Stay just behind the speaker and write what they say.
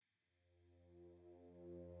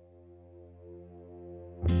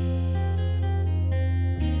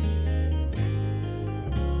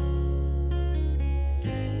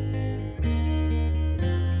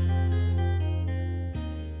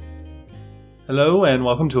Hello, and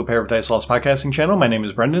welcome to a Pair of Dice Lost podcasting channel. My name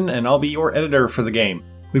is Brendan, and I'll be your editor for the game.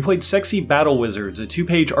 We played Sexy Battle Wizards, a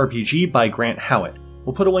 2-page RPG by Grant Howitt.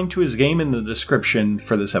 We'll put a link to his game in the description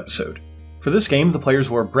for this episode. For this game, the players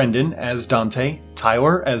were Brendan as Dante,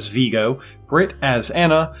 Tyler as Vigo, Britt as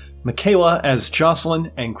Anna, Michaela as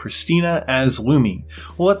Jocelyn, and Christina as Lumi.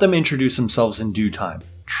 We'll let them introduce themselves in due time.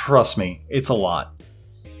 Trust me, it's a lot.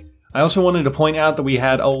 I also wanted to point out that we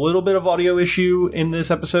had a little bit of audio issue in this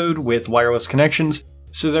episode with wireless connections,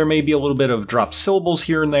 so there may be a little bit of dropped syllables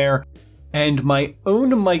here and there, and my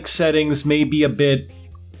own mic settings may be a bit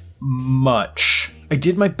much. I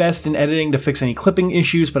did my best in editing to fix any clipping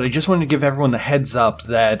issues, but I just wanted to give everyone the heads up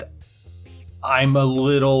that I'm a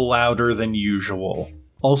little louder than usual.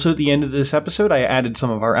 Also, at the end of this episode, I added some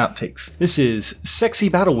of our outtakes. This is Sexy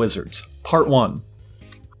Battle Wizards, Part 1.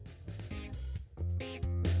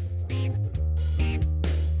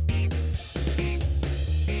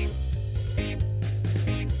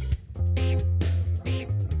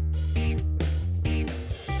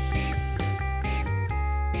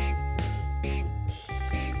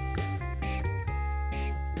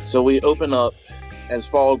 So we open up, as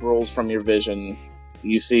fog rolls from your vision,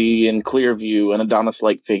 you see in clear view an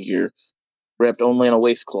Adonis-like figure, wrapped only in a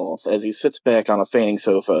waistcloth, as he sits back on a fainting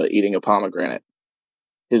sofa eating a pomegranate.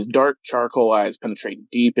 His dark charcoal eyes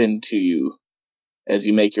penetrate deep into you as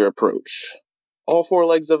you make your approach. All four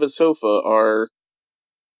legs of his sofa are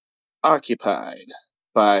occupied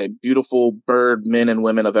by beautiful bird men and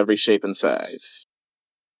women of every shape and size.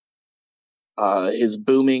 His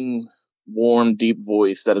booming, warm, deep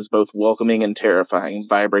voice that is both welcoming and terrifying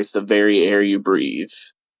vibrates the very air you breathe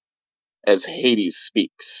as Hades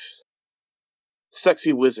speaks.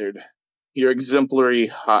 Sexy wizard, your exemplary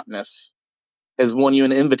hotness has won you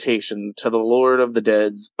an invitation to the Lord of the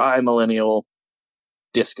Dead's bi-millennial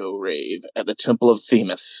disco rave at the Temple of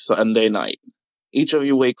Themis Sunday night. Each of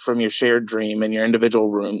you wake from your shared dream in your individual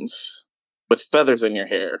rooms with feathers in your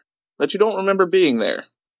hair that you don't remember being there,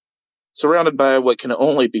 surrounded by what can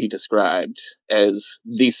only be described as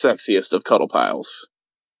the sexiest of cuddle piles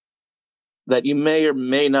that you may or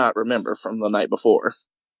may not remember from the night before,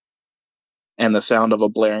 and the sound of a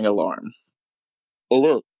blaring alarm.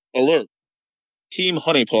 Alert! Alert! Team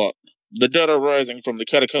Honeypot, the dead are rising from the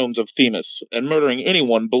catacombs of Themis and murdering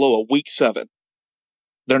anyone below a week 7.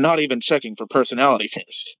 They're not even checking for personality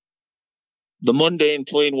first. The mundane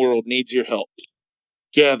plain world needs your help.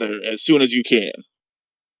 Gather as soon as you can.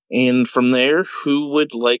 And from there, who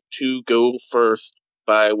would like to go first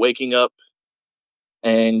by waking up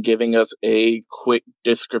and giving us a quick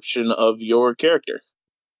description of your character?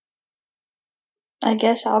 I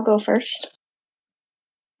guess I'll go first.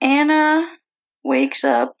 Anna wakes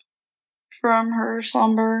up from her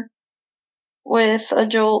slumber with a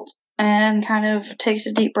jolt and kind of takes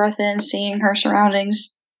a deep breath in, seeing her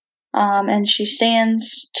surroundings. And she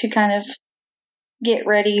stands to kind of get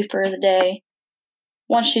ready for the day.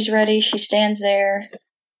 Once she's ready, she stands there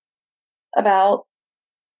about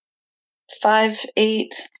 5'8",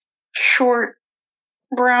 short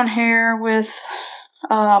brown hair with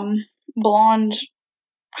blonde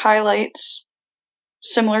highlights,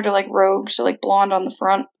 similar to like Rogue, so like blonde on the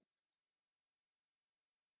front.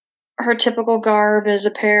 Her typical garb is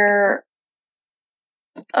a pair.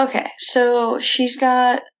 Okay, so she's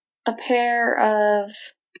got a pair of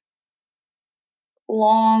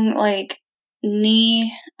long, like,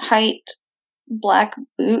 knee height black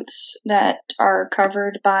boots that are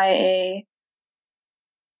covered by a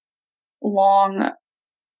long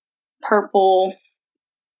purple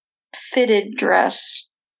fitted dress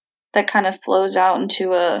that kind of flows out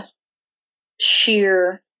into a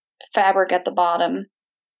sheer fabric at the bottom.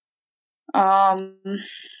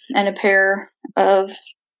 And a pair of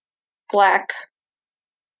black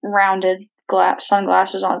rounded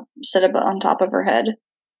sunglasses set up on top of her head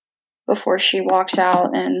before she walks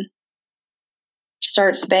out and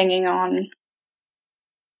starts banging on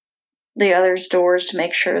the others' doors to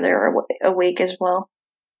make sure they're awake as well.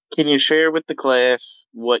 Can you share with the class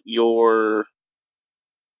what your,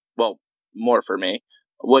 well, more for me,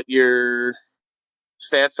 what your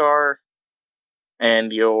stats are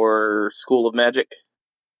and your School of Magic?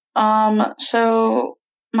 So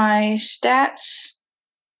my stats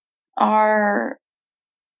are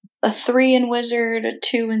a 3 in Wizard, a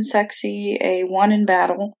 2 in Sexy, a 1 in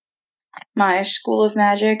Battle. My School of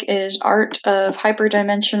Magic is Art of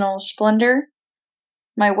Hyperdimensional Splendor.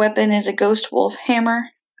 My weapon is a Ghost Wolf Hammer.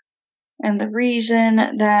 And the reason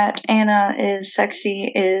that Anna is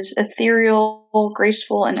sexy is ethereal,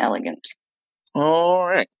 graceful, and elegant.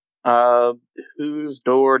 Alright. Whose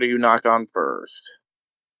door do you knock on first?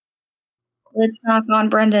 Let's knock on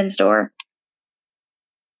Brendan's door.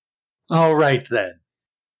 All right, then.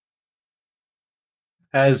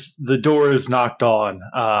 As the door is knocked on,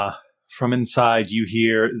 from inside you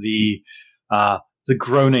hear the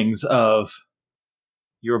groanings of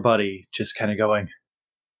your buddy just kind of going,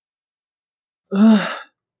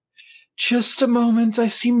 just a moment, I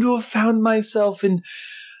seem to have found myself in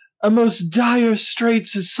a most dire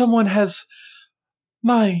straits as someone has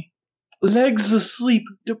my legs asleep.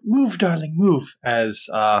 Move, darling, move. As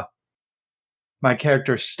my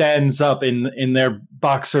character stands up in their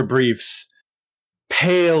boxer briefs,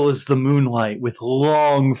 pale as the moonlight, with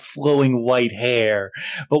long flowing white hair,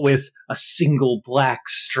 but with a single black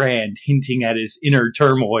strand hinting at his inner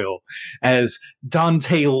turmoil, as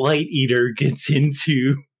Dante Light-Eater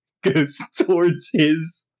goes towards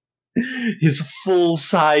his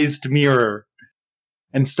full-sized mirror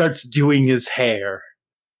and starts doing his hair,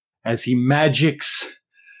 as he magics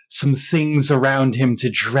some things around him to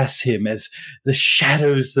dress him, as the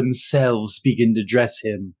shadows themselves begin to dress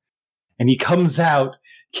him. And he comes out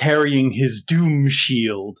carrying his Doom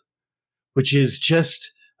Shield, which is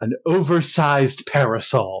just an oversized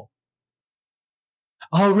parasol.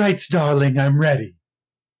 All right, darling, I'm ready.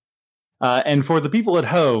 And for the people at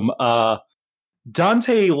home,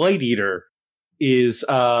 Dante Light-Eater is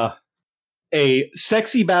a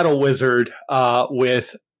sexy battle wizard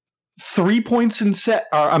with 3 points in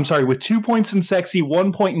with 2 points in sexy,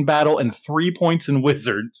 1 point in battle, and 3 points in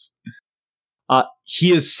wizards.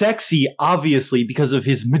 He is sexy, obviously, because of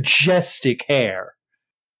his majestic hair.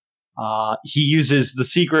 He uses the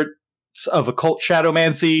secrets of occult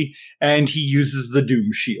shadowmancy, and he uses the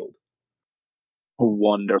Doom Shield.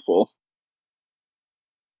 Wonderful.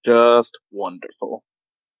 Just wonderful.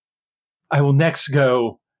 I will next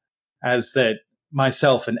go, as that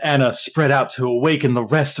myself and Anna spread out to awaken the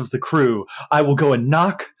rest of the crew. I will go and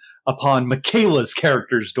knock upon Michaela's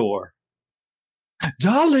character's door.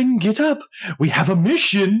 Darling, get up. We have a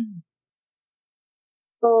mission.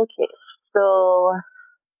 Okay, so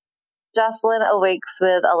Jocelyn awakes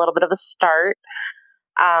with a little bit of a startle.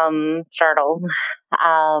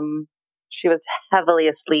 She was heavily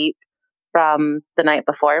asleep from the night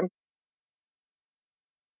before.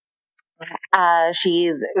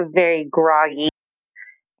 She's very groggy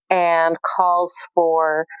and calls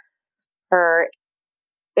for her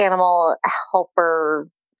animal helper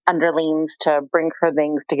underlings to bring her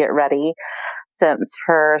things to get ready, since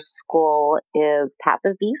her school is Path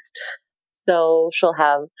of Beast. So she'll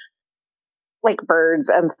have like birds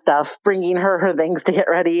and stuff bringing her things to get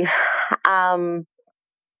ready,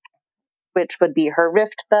 which would be her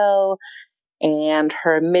rift bow and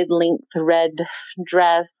her mid-length red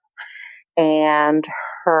dress and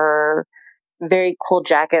her very cool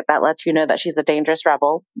jacket that lets you know that she's a dangerous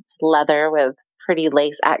rebel. It's leather with pretty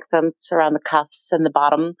lace accents around the cuffs and the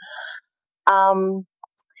bottom.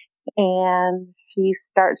 And she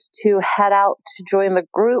starts to head out to join the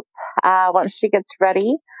group once she gets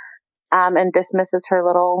ready, and dismisses her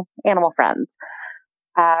little animal friends.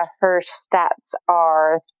 Her stats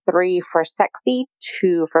are 3 for sexy,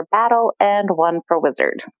 2 for battle, and 1 for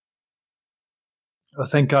wizard. Oh,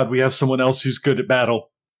 thank God we have someone else who's good at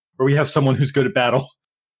battle. Or we have someone who's good at battle.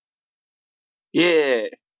 Yeah.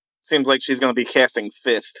 Seems like she's going to be casting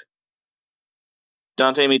Fist.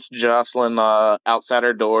 Dante meets Jocelyn outside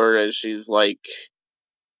her door as she's, like,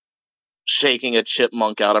 shaking a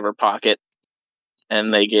chipmunk out of her pocket.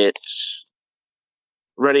 And they get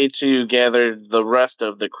ready to gather the rest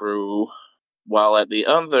of the crew, while at the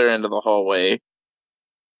other end of the hallway,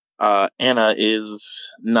 Anna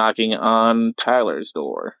is knocking on Tyler's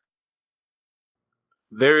door.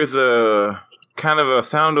 There's a kind of a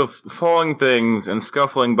sound of falling things and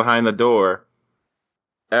scuffling behind the door.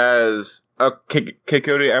 As okay,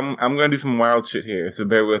 Cody, I'm gonna do some wild shit here, so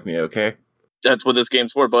bear with me, okay? That's what this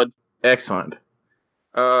game's for, bud. Excellent.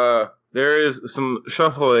 There is some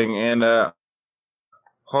shuffling and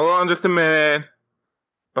hold on just a minute,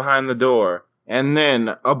 behind the door, and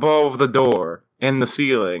then above the door in the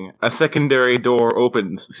ceiling, a secondary door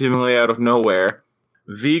opens, seemingly out of nowhere.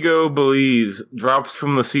 Vigo Belize drops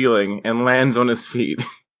from the ceiling and lands on his feet.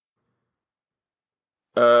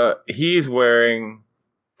 He's wearing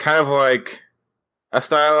kind of like a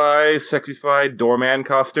stylized, sexified doorman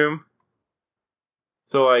costume.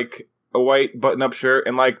 So like a white button-up shirt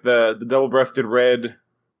and like the double-breasted red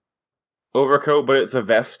overcoat, but it's a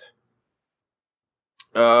vest.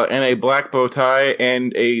 And a black bow tie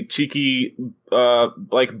and a cheeky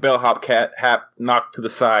like bellhop hat knocked to the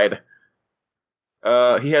side.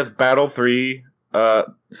 He has Battle 3,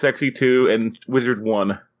 Sexy 2, and Wizard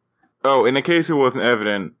 1. Oh, in case it wasn't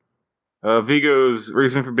evident, Vigo's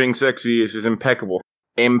reason for being sexy is his impeccable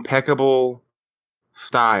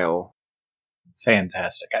style.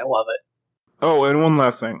 Fantastic. I love it. Oh, and one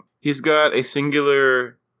last thing. He's got a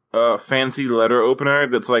singular fancy letter opener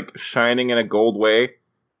that's like shining in a gold way.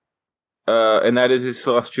 And that is his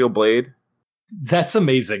celestial blade. That's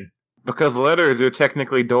amazing. Because letters are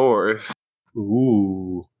technically doors.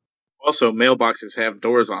 Ooh. Also, mailboxes have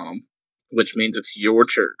doors on them, which means it's your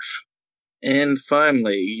church. And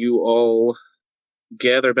finally, you all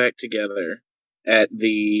gather back together at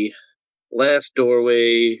the last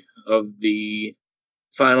doorway of the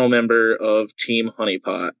final member of Team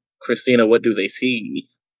Honeypot. Christina, what do they see?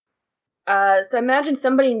 So imagine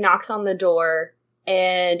somebody knocks on the door,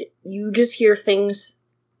 and you just hear things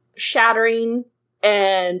shattering,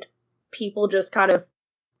 and people just kind of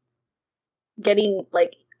getting,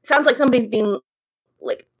 like, sounds like somebody's being,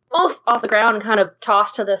 like, off the ground and kind of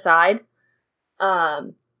tossed to the side.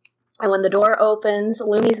 And when the door opens,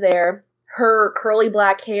 Lumi's there. Her curly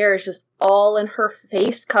black hair is just all in her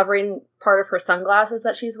face, covering part of her sunglasses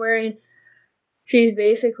that she's wearing. She's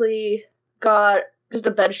basically got just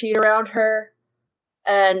a bedsheet around her,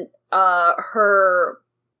 and her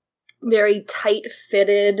very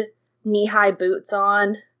tight-fitted knee-high boots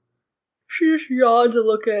on. She just yawns and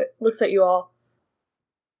looks at you all.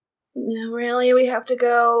 No, really? We have to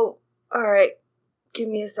go? Alright, give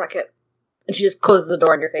me a second. And she just closes the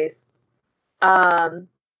door in your face.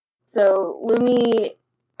 So Lumi,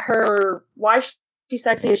 why she's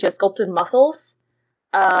sexy is she has sculpted muscles.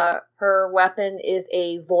 Her weapon is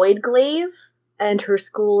a void glaive, and her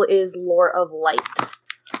school is Lore of Light.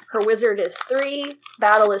 Her wizard is 3,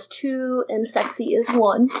 battle is 2, and sexy is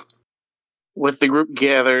 1. With the group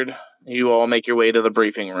gathered, you all make your way to the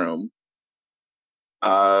briefing room.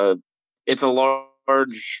 It's a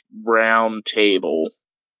large round table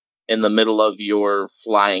in the middle of your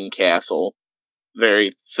flying castle.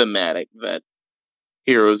 Very thematic that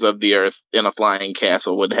heroes of the earth in a flying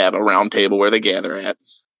castle would have a round table where they gather at.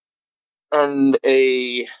 And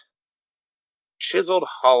a chiseled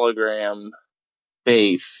hologram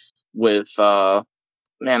face with, I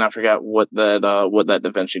forgot what that Da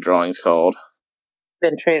Vinci drawing's called.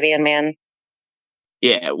 Ventruvian Man.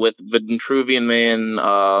 Yeah, with Ventruvian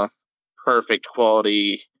Man, perfect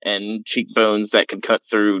quality and cheekbones that could cut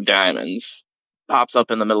through diamonds. Pops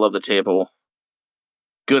up in the middle of the table.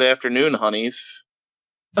 Good afternoon, honeys.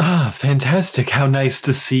 Ah, fantastic. How nice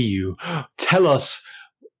to see you. Tell us,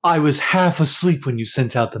 I was half asleep when you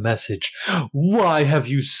sent out the message. Why have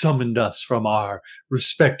you summoned us from our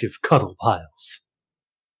respective cuddle piles?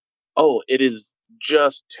 Oh, it is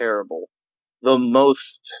just terrible. The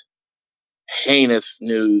most heinous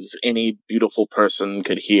news any beautiful person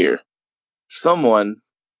could hear. Someone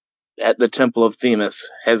at the Temple of Themis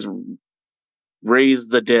has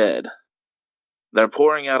raised the dead. They're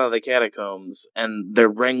pouring out of the catacombs, and they're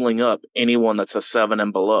wrangling up anyone that's a 7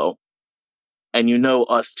 and below. And you know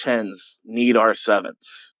us 10s need our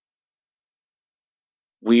 7s.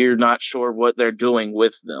 We're not sure what they're doing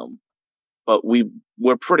with them, but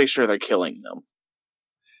we're pretty sure they're killing them.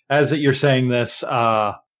 As you're saying this,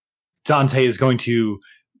 Dante is going to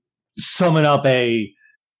summon up a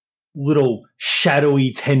little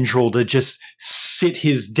shadowy tendril to just sit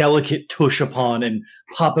his delicate tush upon and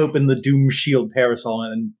pop open the Doom Shield parasol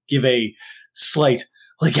and give a slight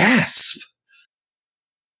gasp.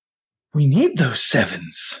 We need those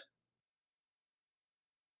 7s.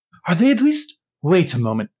 Are they at least... Wait a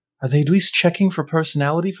moment. Are they at least checking for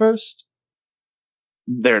personality first?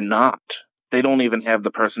 They're not. They don't even have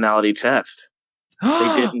the personality test.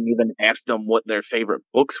 They didn't even ask them what their favorite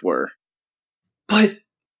books were. But...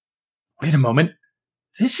 Wait a moment.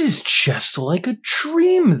 This is just like a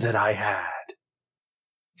dream that I had.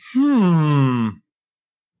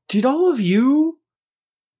 Did all of you...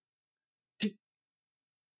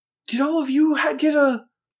 Did all of you get an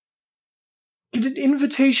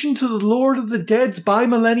invitation to the Lord of the Dead's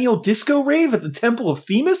bi-millennial disco rave at the Temple of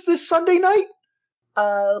Themis this Sunday night?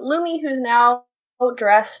 Lumi, who's now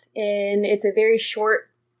dressed in, it's a very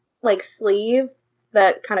short, sleeve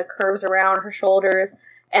that kind of curves around her shoulders,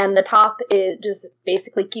 and the top it just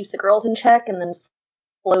basically keeps the girls in check and then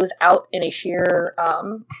flows out in a sheer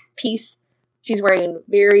piece. She's wearing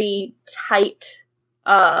very tight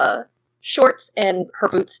shorts and her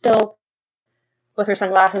boots still, with her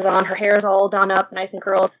sunglasses on. Her hair is all done up, nice and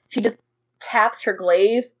curled. She just taps her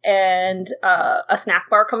glaive, and a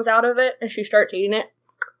snack bar comes out of it, and she starts eating it.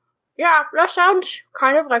 Yeah, that sounds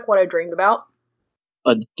kind of like what I dreamed about.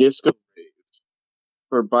 A disco rave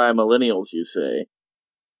for bi-millennials, you say?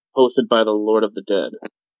 Hosted by the Lord of the Dead.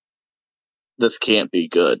 This can't be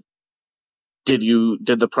good. Did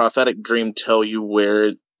the prophetic dream tell you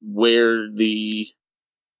where the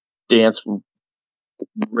dance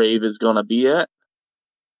rave is gonna be at.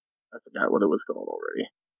 I forgot what it was called already.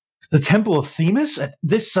 The Temple of Themis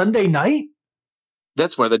this Sunday night?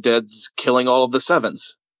 That's where the dead's killing all of the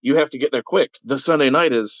sevens. You have to get there quick. The Sunday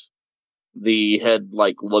night is... The head,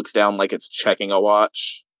 looks down like it's checking a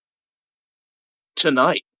watch.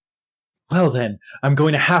 Tonight. Well then, I'm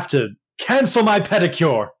going to have to cancel my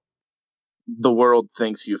pedicure. The world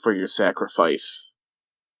thanks you for your sacrifice.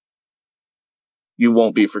 You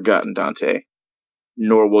won't be forgotten, Dante.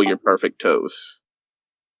 Nor will your perfect toes.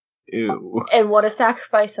 Ew. And what a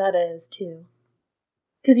sacrifice that is, too.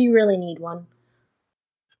 Because you really need one.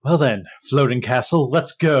 Well then, Floating Castle,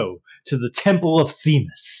 let's go to the Temple of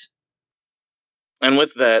Themis. And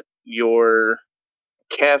with that, your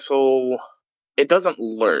castle, it doesn't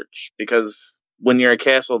lurch, because when you're a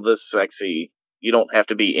castle this sexy, you don't have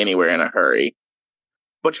to be anywhere in a hurry.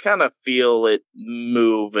 But you kind of feel it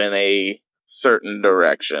move in a certain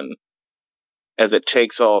direction as it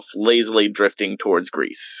takes off, lazily drifting towards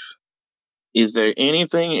Greece. Is there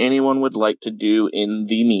anything anyone would like to do in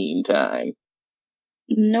the meantime?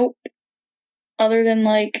 Nope. Other than,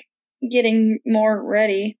 getting more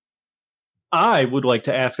ready. I would like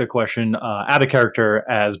to ask a question out of character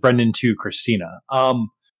as Brendan to Christina.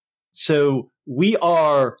 So we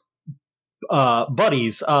are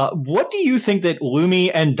buddies. What do you think that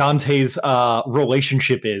Lumi and Dante's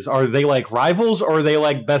relationship is? Are they rivals, or are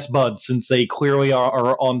they best buds, since they clearly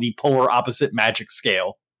are on the polar opposite magic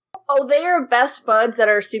scale? Oh, they are best buds that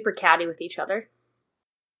are super catty with each other.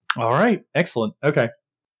 All right, excellent. Okay.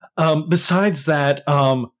 Besides that,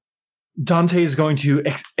 Dante is going to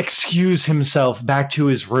excuse himself back to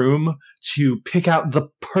his room to pick out the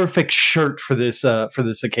perfect shirt for this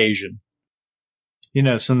occasion.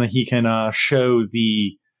 So that he can show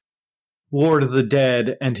the Lord of the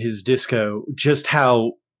Dead and his disco just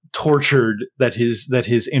how tortured that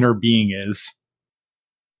his inner being is.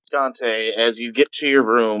 Dante, as you get to your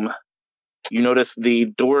room, you notice the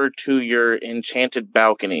door to your enchanted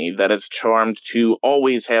balcony that is charmed to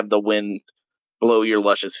always have the wind blow your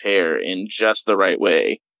luscious hair in just the right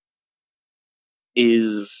way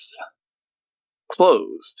is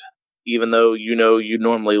closed, even though you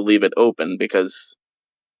normally leave it open, because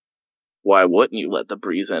why wouldn't you let the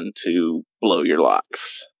breeze in to blow your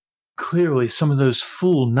locks? Clearly, some of those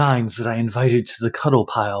fool nines that I invited to the cuddle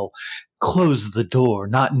pile closed the door,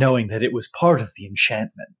 not knowing that it was part of the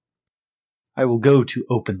enchantment. I will go to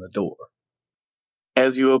open the door.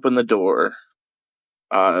 As you open the door,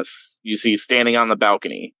 you see standing on the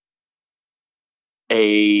balcony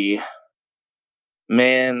a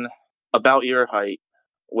man about your height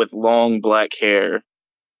with long black hair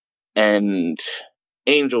and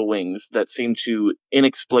angel wings that seem to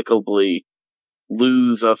inexplicably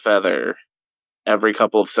lose a feather every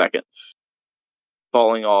couple of seconds,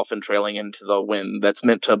 falling off and trailing into the wind that's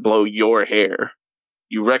meant to blow your hair.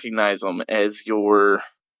 You recognize him as your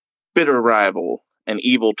bitter rival and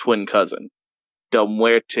evil twin cousin, Del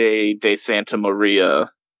Muerte de Santa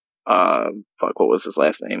Maria. What was his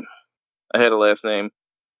last name? I had a last name.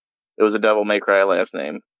 It was a Devil May Cry last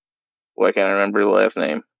name. Why can't I remember the last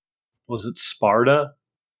name? Was it Sparta?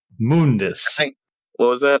 Mundus. What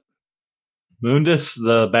was that? Mundus,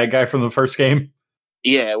 the bad guy from the first game?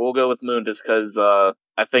 Yeah, we'll go with Mundus, because I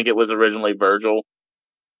think it was originally Virgil.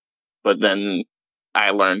 But then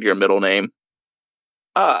I learned your middle name.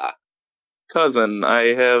 Cousin,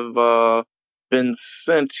 I have been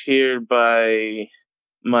sent here by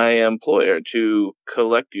my employer to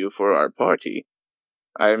collect you for our party.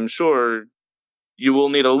 I'm sure you will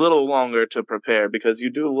need a little longer to prepare, because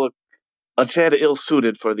you do look a tad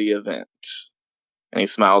ill-suited for the event. And he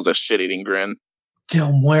smiles a shit-eating grin.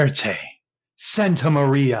 Del Muerte, Santa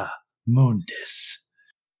Maria, Mundus.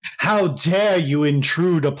 How dare you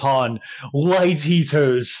intrude upon Light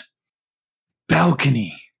Eater's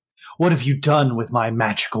balcony? What have you done with my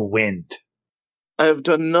magical wind? I have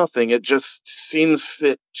done nothing. It just seems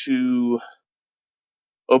fit to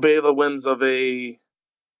obey the whims of a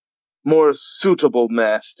more suitable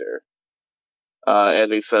master. As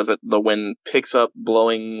he says it, the wind picks up,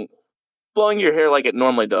 blowing your hair like it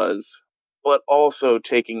normally does, but also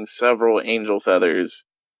taking several angel feathers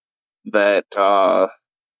that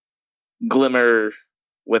glimmer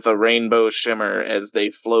with a rainbow shimmer as they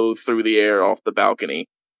flow through the air off the balcony.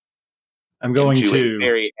 I'm going into to a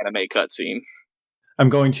very anime cutscene. I'm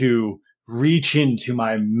going to reach into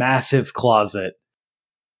my massive closet,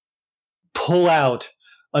 pull out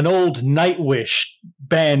an old Nightwish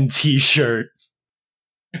band t-shirt,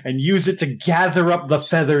 and use it to gather up the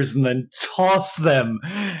feathers and then toss them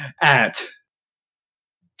at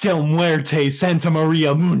Del Muerte Santa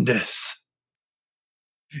Maria Mundus.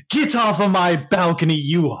 Get off of my balcony,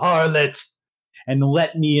 you harlot, and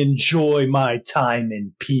let me enjoy my time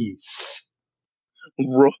in peace.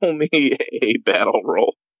 Roll me a battle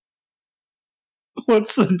roll.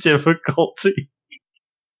 What's the difficulty?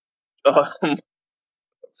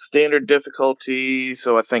 Standard difficulty,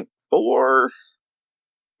 so I think 4.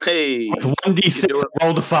 Hey, With 1d6,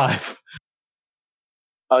 roll to 5.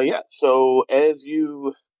 Yeah, so as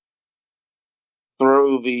you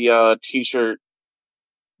throw the t-shirt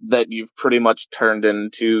that you've pretty much turned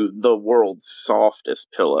into the world's softest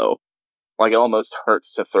pillow, like it almost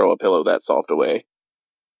hurts to throw a pillow that soft away,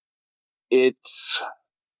 it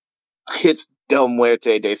hits Del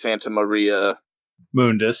Muerte de Santa Maria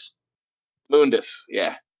Mundus.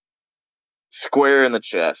 yeah. Square in the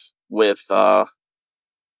chest with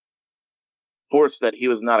force that he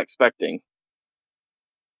was not expecting.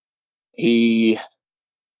 He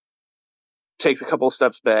takes a couple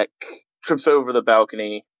steps back, trips over the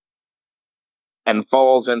balcony, and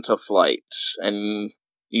falls into flight. And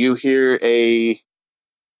you hear a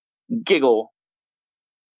giggle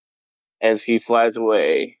as he flies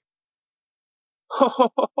away. Ho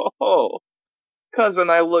ho ho ho ho! Cousin,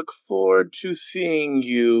 I look forward to seeing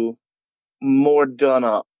you more done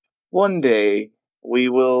up. One day, we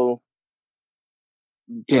will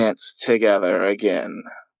dance together again,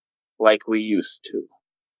 like we used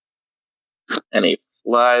to. And he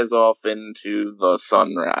flies off into the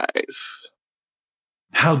sunrise.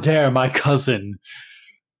 How dare my cousin,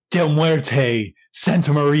 Del Muerte,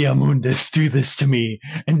 Santa Maria Mundus, do this to me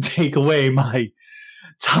and take away my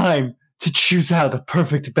time to choose out a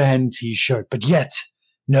perfect band t-shirt. But yet,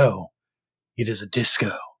 no, it is a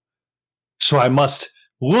disco. So I must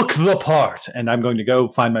look the part, and I'm going to go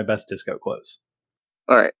find my best disco clothes.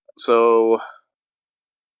 Alright, so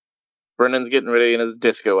Brendan's getting ready in his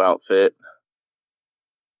disco outfit.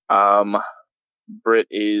 Britt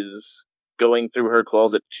is going through her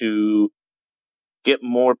closet to get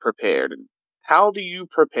more prepared. How do you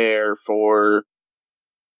prepare for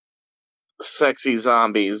sexy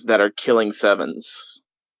zombies that are killing sevens?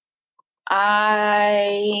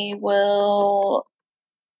 I will,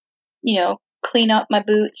 clean up my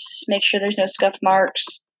boots, make sure there's no scuff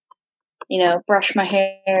marks, brush my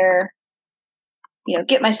hair,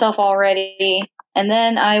 get myself all ready. And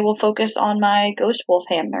then I will focus on my Ghost Wolf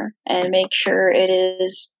hammer and make sure it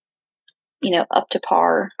is, up to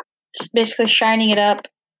par. Just basically shining it up.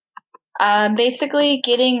 Basically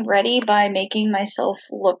getting ready by making myself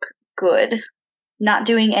look good. Not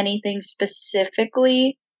doing anything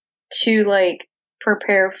specifically to,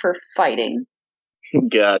 prepare for fighting.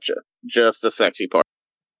 Gotcha. Just the sexy part.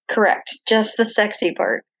 Correct. Just the sexy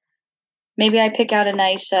part. Maybe I pick out a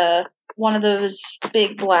nice, one of those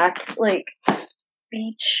big black,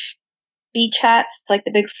 beach hats, like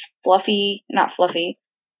the big floppy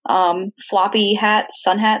hats,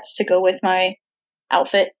 sun hats to go with my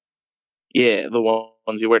outfit. Yeah, the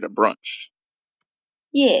ones you wear to brunch.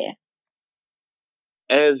 Yeah.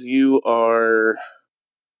 As you are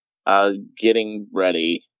getting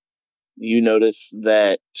ready, you notice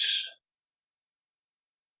that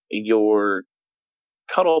your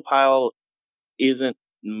cuddle pile isn't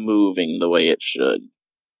moving the way it should.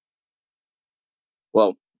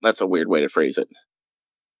 Well, that's a weird way to phrase it.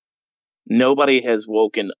 Nobody has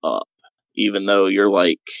woken up, even though you're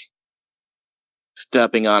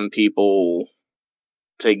stepping on people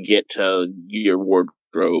to get to your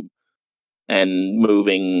wardrobe and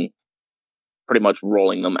moving, pretty much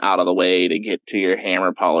rolling them out of the way to get to your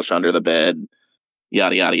hammer polish under the bed,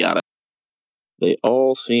 yada yada yada. They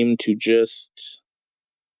all seem to just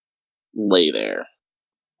lay there.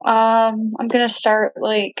 I'm gonna start,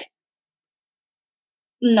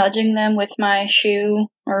 nudging them with my shoe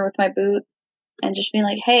or with my boot and just being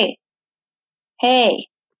like, hey. I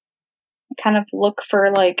kind of look for,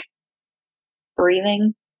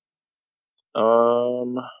 breathing.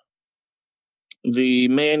 The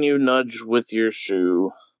man you nudge with your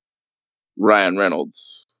shoe, Ryan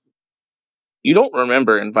Reynolds, you don't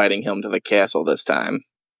remember inviting him to the castle this time.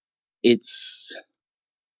 He's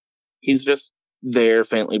just there,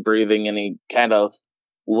 faintly breathing, and he kind of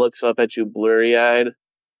looks up at you blurry-eyed,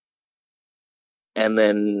 and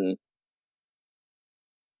then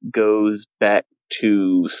goes back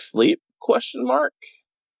to sleep, ?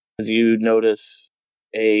 As you notice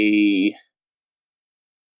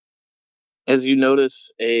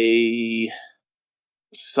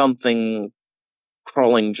something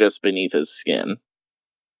crawling just beneath his skin.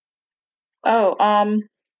 Oh,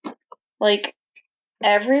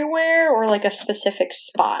 everywhere or a specific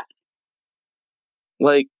spot?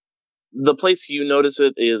 The place you notice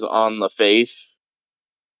it is on the face,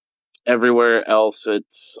 Everywhere else,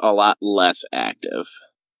 it's a lot less active.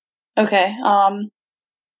 Okay, I'm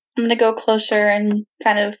gonna go closer and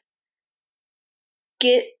kind of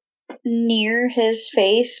get near his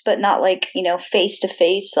face, but not like, face to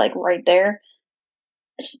face, like right there,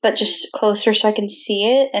 but just closer so I can see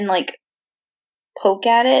it and like poke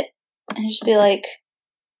at it and just be like,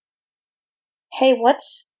 hey,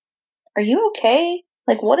 are you okay?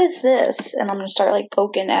 Like, what is this? And I'm gonna start like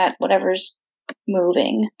poking at whatever's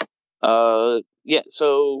moving. Yeah,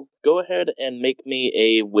 so go ahead and make me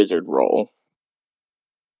a wizard roll.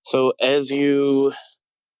 So as you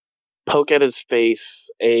poke at his face,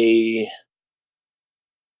 a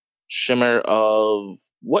shimmer of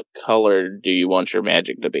what color do you want your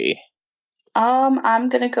magic to be? I'm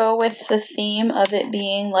gonna go with the theme of it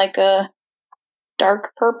being like a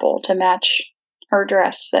dark purple to match her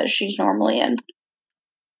dress that she's normally in.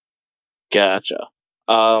 Gotcha.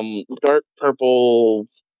 Dark purple,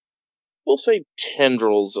 we'll say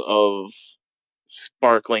tendrils of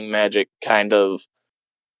sparkling magic kind of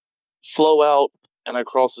flow out and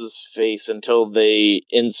across his face until they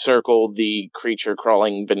encircle the creature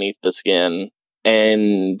crawling beneath the skin.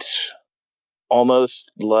 And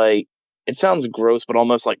almost like, it sounds gross, but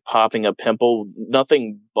almost like popping a pimple.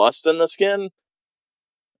 Nothing busts in the skin.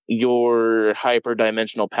 Your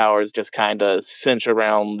hyperdimensional powers just kind of cinch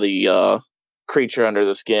around the creature under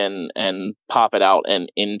the skin and pop it out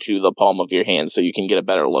and into the palm of your hand so you can get a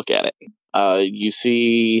better look at it. You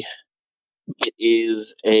see it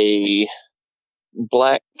is a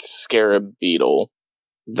black scarab beetle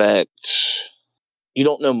that you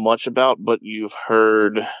don't know much about, but you've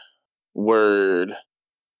heard word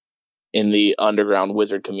in the underground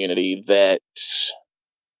wizard community that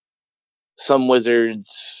some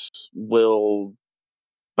wizards will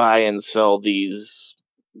buy and sell these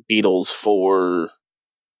beetles for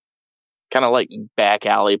kind of like back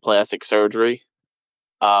alley plastic surgery.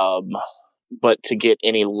 But to get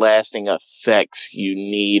any lasting effects, you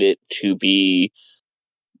need it to be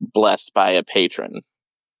blessed by a patron.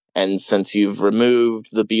 And since you've removed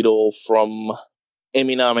the beetle from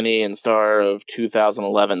Emmy nominee and star of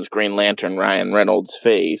 2011's Green Lantern Ryan Reynolds'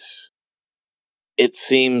 face, it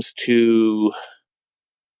seems to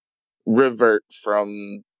revert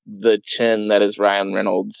from the chin that is Ryan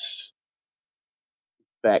Reynolds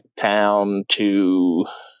back down to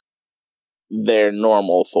their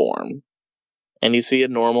normal form. And you see a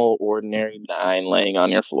normal, ordinary Nine laying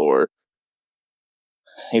on your floor.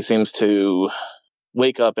 He seems to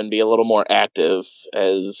wake up and be a little more active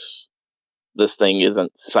as this thing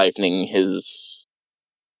isn't siphoning his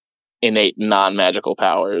innate non-magical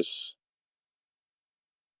powers.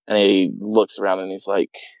 And he looks around and he's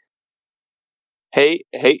like, hey,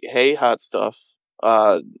 hot stuff.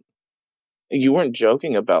 You weren't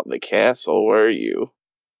joking about the castle, were you?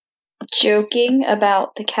 Joking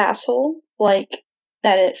about the castle, like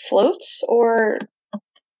that it floats, or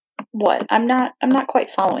what? I'm not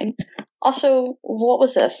quite following. Also, what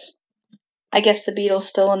was this? I guess the beetle's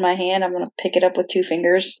still in my hand. I'm gonna pick it up with 2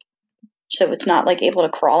 fingers, so it's not like able to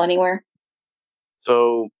crawl anywhere.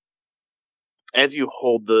 So, as you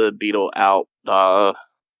hold the beetle out,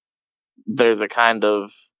 there's a kind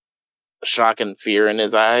of shock and fear in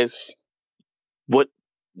his eyes. What?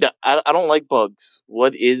 I don't like bugs.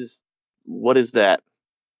 What is that?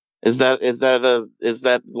 Is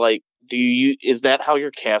that like, is that how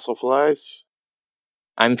your castle flies?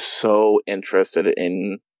 I'm so interested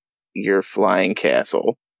in your flying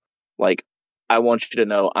castle. Like, I want you to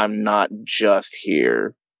know I'm not just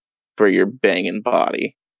here for your banging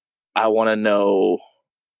body. I want to know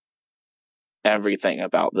everything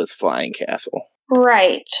about this flying castle.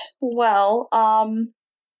 Right. Well,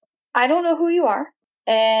 I don't know who you are,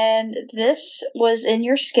 and this was in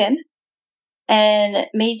your skin and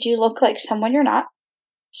made you look like someone you're not.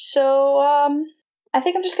 So, I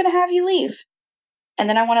think I'm just gonna have you leave. And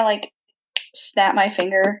then I want to like snap my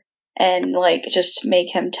finger and like just make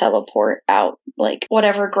him teleport out, like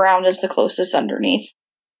whatever ground is the closest underneath.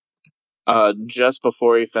 Just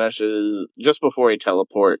before he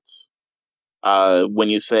teleports, when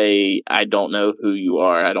you say, I don't know who you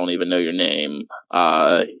are, I don't even know your name,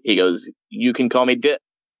 he goes, you can call me Dip,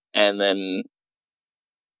 and then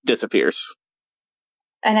disappears.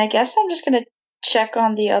 And I guess I'm just gonna check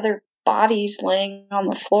on the other bodies laying on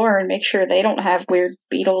the floor and make sure they don't have weird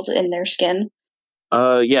beetles in their skin.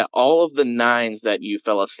 Yeah, all of the 9s that you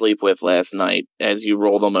fell asleep with last night, as you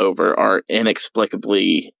roll them over, are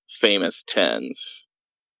inexplicably famous 10s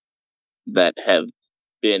that have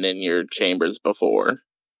been in your chambers before.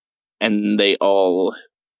 And they all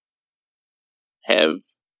have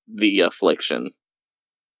the affliction.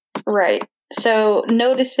 Right. So,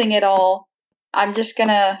 noticing it all, I'm just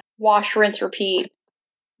gonna wash, rinse, repeat,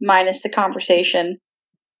 minus the conversation.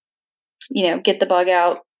 Get the bug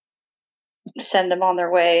out, send them on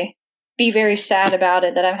their way. Be very sad about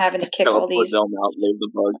it that I'm having to kick all Teleport these. them out, leave the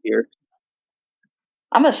bug here.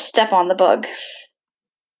 I'm gonna step on the bug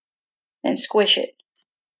and squish it.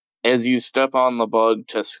 As you step on the bug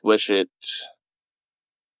to squish it,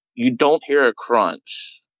 you don't hear a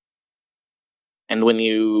crunch. And when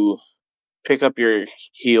you pick up your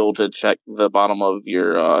heel to check the bottom of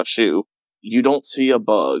your shoe, you don't see a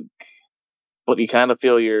bug, but you kind of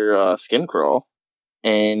feel your skin crawl.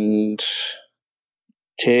 And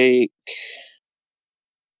take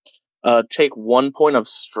 1 point of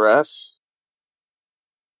stress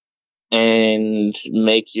and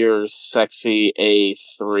make your sexy a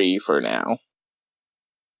 3 for now.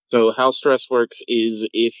 So how stress works is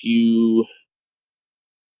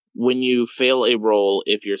when you fail a roll,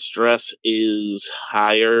 if your stress is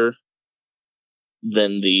higher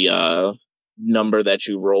than the number that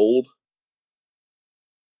you rolled,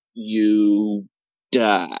 you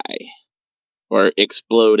die or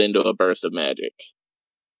explode into a burst of magic.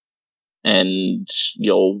 And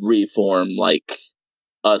you'll reform like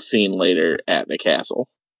a scene later at the castle.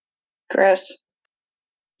 Gross.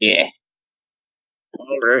 Yeah.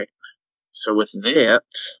 Alright. So with that,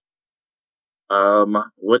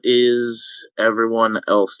 what is everyone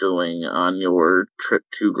else doing on your trip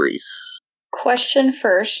to Greece? Question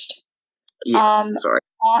first. Yes, sorry.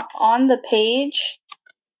 On the page,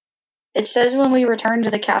 it says when we return to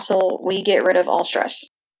the castle, we get rid of all stress.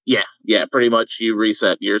 Yeah, pretty much you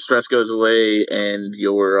reset. Your stress goes away and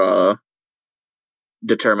your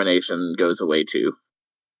determination goes away too.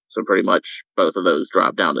 So pretty much both of those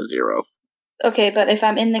drop down to 0. Okay, but if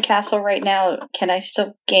I'm in the castle right now, can I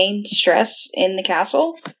still gain stress in the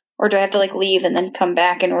castle? Or do I have to leave and then come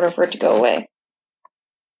back in order for it to go away?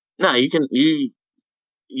 No, you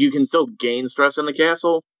can still gain stress in the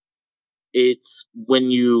castle. It's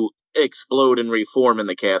when you explode and reform in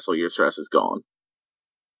the castle, your stress is gone.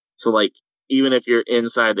 So even if you're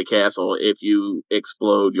inside the castle, if you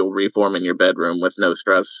explode, you'll reform in your bedroom with no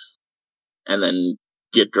stress, and then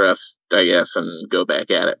get dressed, I guess, and go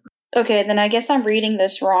back at it. Okay, then I guess I'm reading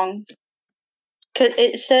this wrong. 'Cause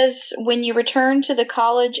it says, when you return to the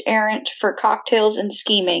college errant for cocktails and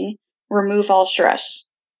scheming, remove all stress.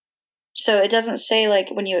 So it doesn't say,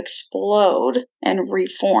 when you explode and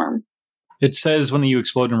reform. It says when you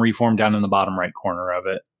explode and reform down in the bottom right corner of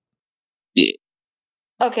it. Yeah.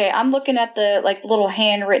 Okay, I'm looking at the, little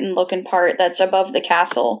handwritten looking part that's above the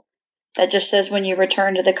castle. That just says, when you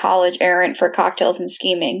return to the college errant for cocktails and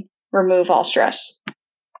scheming, remove all stress.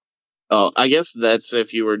 Oh, I guess that's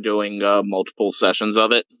if you were doing multiple sessions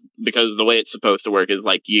of it, because the way it's supposed to work is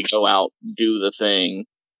you go out, do the thing,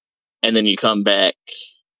 and then you come back,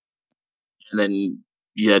 and then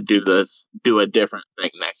you do a different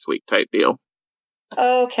thing next week type deal.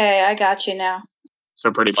 Okay, I got you now.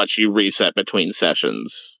 So pretty much you reset between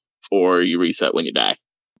sessions, or you reset when you die.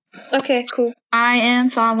 Okay, cool. I am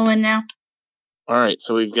following now. Alright,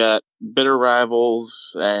 so we've got bitter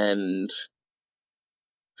rivals and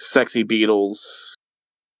sexy beetles.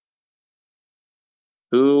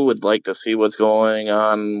 Who would like to see what's going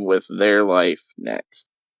on with their life next?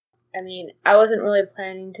 I mean, I wasn't really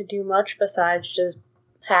planning to do much besides just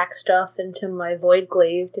pack stuff into my void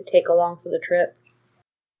glaive to take along for the trip.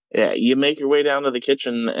 Yeah, you make your way down to the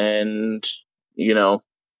kitchen and,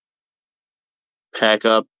 pack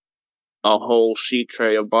up a whole sheet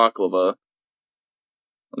tray of baklava.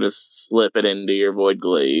 Just slip it into your void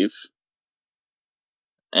glaive.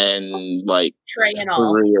 And, tray and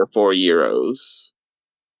all. 3 or 4 euros.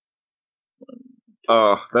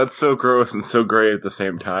 Oh, that's so gross and so great at the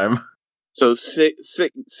same time. So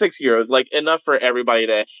 6 euros, enough for everybody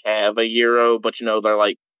to have a euro, but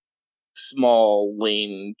they're small,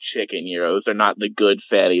 lean chicken euros. They're not the good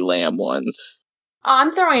fatty lamb ones. Oh,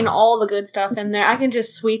 I'm throwing all the good stuff in there. I can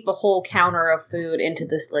just sweep a whole counter of food into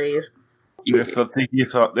the slave. There's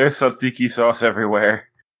tzatziki sauce everywhere.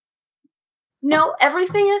 No,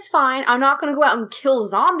 everything is fine. I'm not going to go out and kill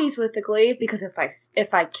zombies with the glaive, because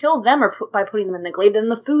if I kill them by putting them in the glaive, then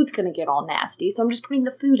the food's going to get all nasty. So I'm just putting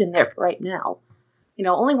the food in there for right now.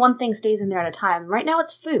 Only one thing stays in there at a time. Right now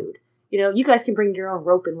it's food. You guys can bring your own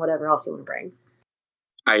rope and whatever else you want to bring.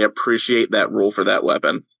 I appreciate that rule for that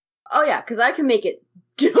weapon. Oh yeah, because I can make it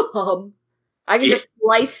dumb. I can just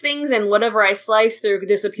slice things, and whatever I slice through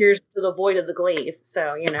disappears to the void of the glaive.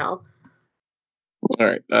 So,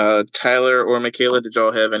 Alright, Tyler or Michaela, did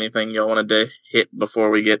y'all have anything y'all wanted to hit before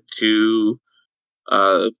we get to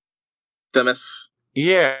Themis?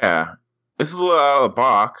 Yeah. This is a little out of the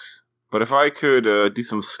box, but if I could do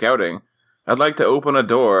some scouting, I'd like to open a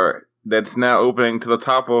door that's now opening to the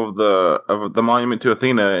top of the monument to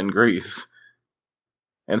Athena in Greece,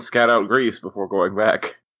 and scout out Greece before going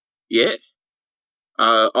back. Yeah.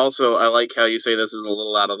 Also, I like how you say this is a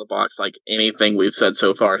little out of the box. Like, anything we've said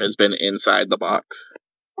so far has been inside the box.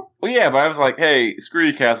 Well, yeah, but I was like, hey, screw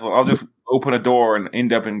you, Castle. I'll just open a door and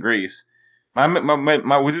end up in Greece.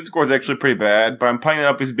 My wizard score is actually pretty bad, but I'm playing it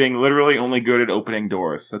up as being literally only good at opening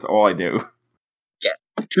doors. That's all I do. Yeah,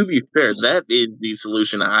 to be fair, that is the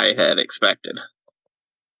solution I had expected.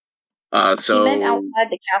 He meant outside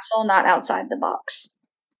the castle, not outside the box.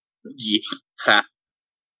 Yeah.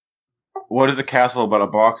 What is a castle but a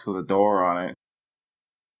box with a door on it?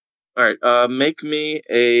 Alright, make me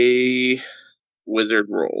a wizard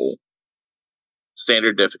roll.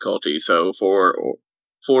 Standard difficulty, so 4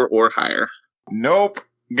 or higher. Nope.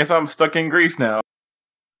 Guess I'm stuck in Greece now.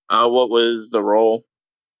 What was the roll?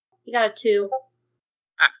 You got a 2.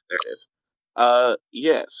 There it is.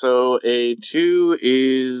 Yeah, so a 2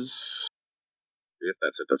 is... if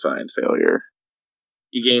that's a defined failure.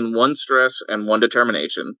 You gain 1 stress and 1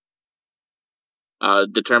 determination.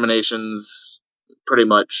 Determinations, pretty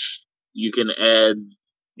much, you can add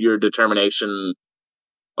your determination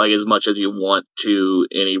like as much as you want to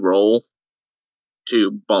any roll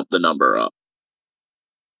to bump the number up.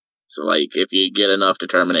 So, like, if you get enough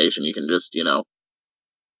determination, you can just,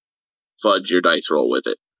 fudge your dice roll with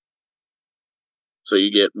it. So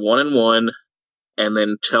you get 1 and 1, and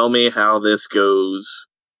then tell me how this goes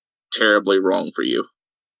terribly wrong for you.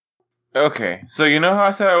 Okay, so you know how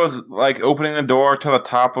I said I was, like, opening the door to the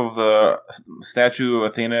top of the statue of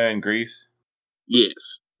Athena in Greece?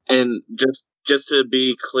 Yes. And just to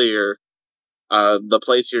be clear, the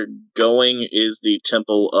place you're going is the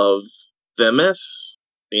Temple of Themis?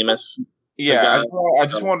 Themis? Yeah, I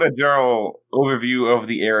just wanted a general overview of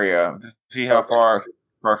the area to see how far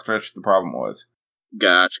stretched the problem was.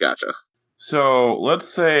 Gotcha. So, let's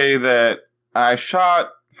say that I shot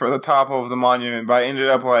for the top of the monument, but I ended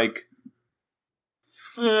up, like,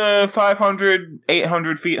 500,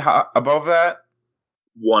 800 feet above that.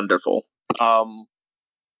 Wonderful.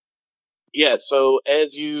 Yeah, so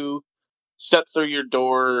as you step through your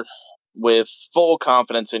door with full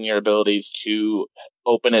confidence in your abilities to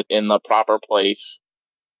open it in the proper place,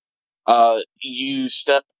 you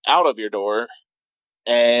step out of your door,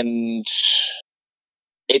 and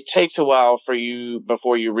it takes a while for you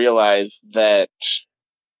before you realize that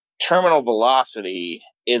terminal velocity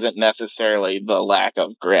isn't necessarily the lack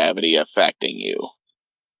of gravity affecting you.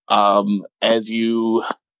 As you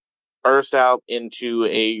burst out into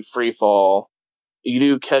a free fall, you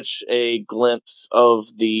do catch a glimpse of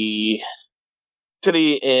the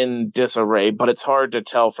city in disarray, but it's hard to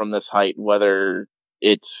tell from this height whether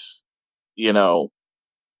it's,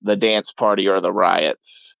 the dance party or the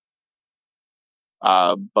riots.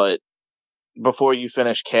 But before you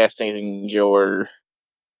finish casting your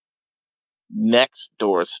next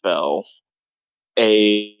door spell,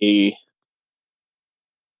 a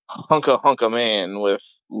hunka man with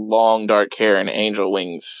long dark hair and angel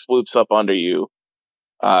wings swoops up under you,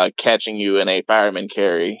 catching you in a fireman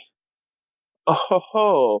carry. Oh ho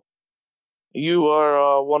ho! You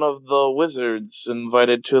are one of the wizards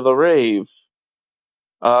invited to the rave.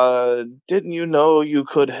 Didn't you know you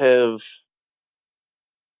could have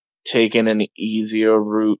taken an easier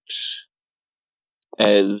route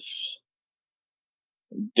as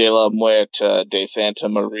De la Muerta de Santa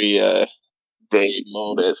Maria de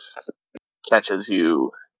Modus catches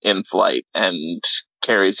you in flight and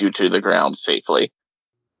carries you to the ground safely?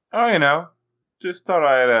 Oh, just thought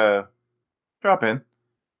I'd, drop in.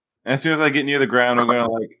 And as soon as I get near the ground, I'm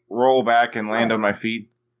gonna, like, roll back and land on my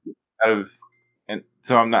feet.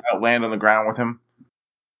 So I'm not land on the ground with him.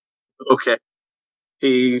 Okay.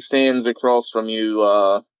 He stands across from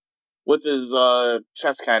you, with his,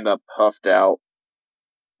 chest kind of puffed out.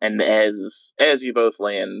 And as you both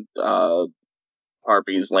land,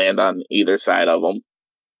 harpies land on either side of him,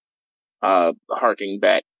 harking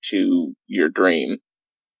back to your dream.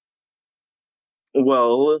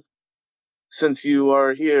 Well, since you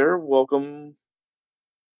are here, welcome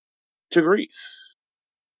to Greece.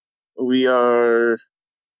 We are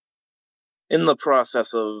in the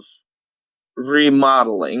process of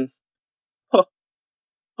remodeling.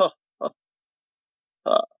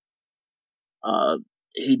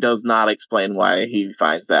 He does not explain why he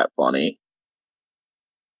finds that funny.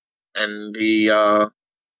 And he,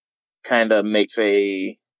 kind of makes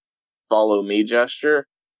a follow me gesture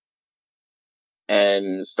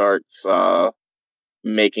and starts,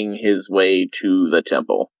 making his way to the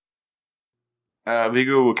temple.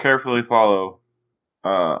 Vigo will carefully follow,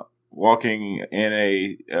 walking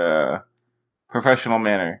in a professional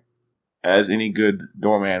manner, as any good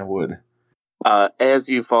doorman would. As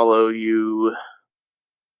you follow, you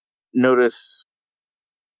notice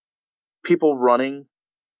people running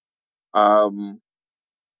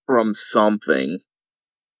from something.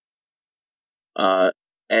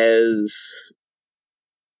 As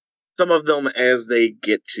some of them, as they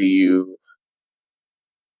get to you,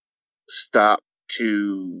 stop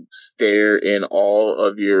to stare in awe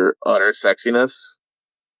of your utter sexiness.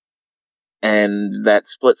 And that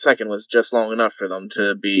split second was just long enough for them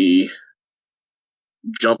to be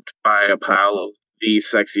jumped by a pile of the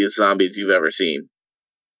sexiest zombies you've ever seen.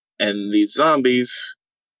 And these zombies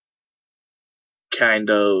kind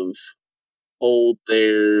of hold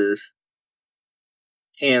their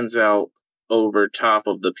hands out over top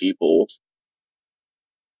of the people,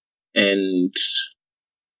 and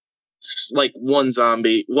like one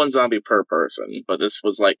zombie per person, but this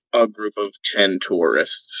was like a group of 10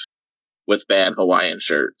 tourists with bad Hawaiian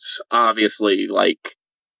shirts, obviously like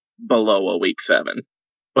below a week 7,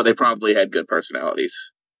 but they probably had good personalities.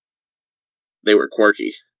 They were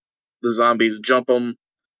quirky. The zombies jump them,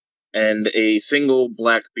 and a single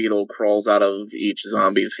black beetle crawls out of each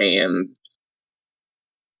zombie's hand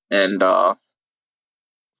and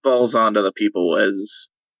falls onto the people as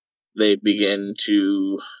they begin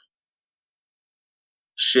to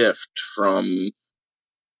shift from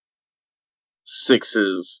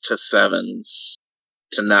 6s to 7s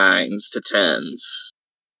to 9s to 10s.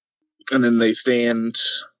 And then they stand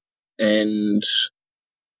and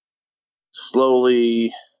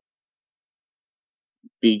slowly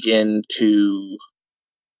begin to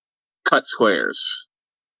cut squares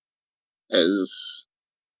as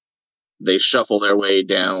they shuffle their way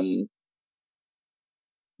down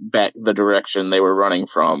back the direction they were running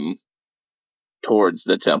from towards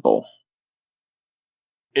the temple.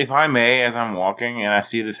 If I may, as I'm walking and I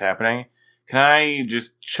see this happening, can I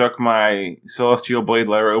just chuck my Celestial Blade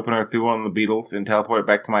letter opener through one of the beetles and teleport it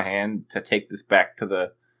back to my hand to take this back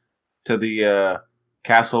to the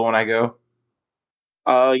castle when I go?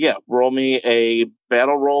 Yeah, roll me a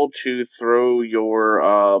battle roll to throw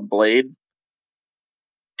your blade,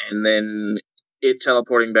 and then it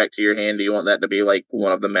teleporting back to your hand. Do you want that to be like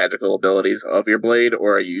one of the magical abilities of your blade,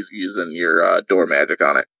 or are you using your door magic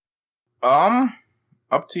on it?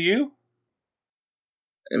 Up to you.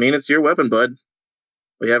 I mean, it's your weapon, bud.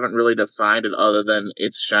 We haven't really defined it other than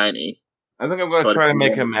it's shiny. I think I'm going to try to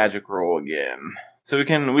make a magic roll again, so we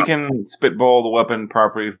can spitball the weapon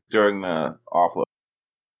properties during the offload.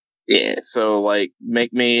 Yeah, so like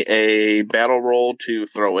make me a battle roll to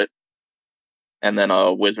throw it, and then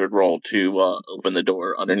a wizard roll to open the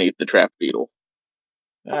door underneath the trapped beetle.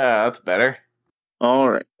 That's better.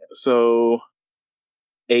 Alright, so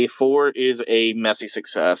a 4 is a messy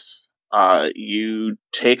success. You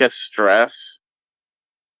take a stress,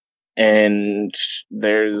 and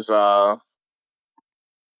there's some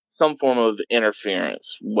form of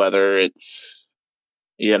interference, whether it's,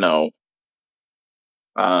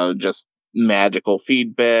 just magical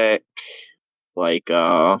feedback, like,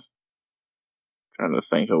 trying to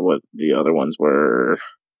think of what the other ones were.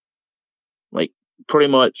 Like,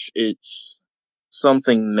 pretty much it's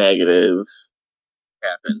something negative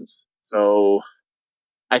happens. So,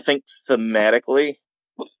 I think thematically,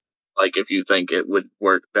 like if you think it would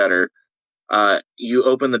work better, you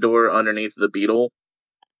open the door underneath the beetle,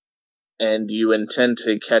 and you intend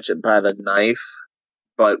to catch it by the knife,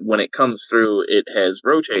 but when it comes through, it has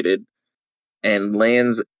rotated and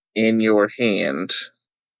lands in your hand.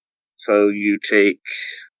 So you take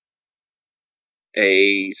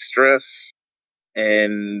a stress,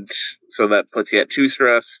 and so that puts you at 2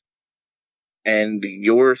 stress, and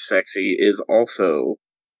your sexy is also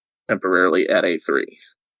temporarily at a 3.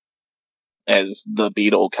 As the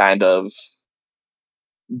beetle kind of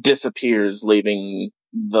disappears, leaving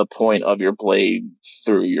the point of your blade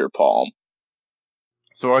through your palm.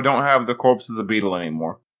 So I don't have the corpse of the beetle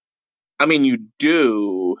anymore. I mean, you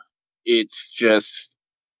do. It's just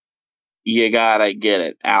you gotta get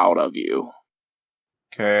it out of you.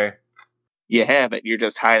 Okay. You have it. You're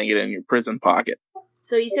just hiding it in your prison pocket.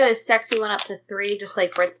 So you said his sexy went up to 3, just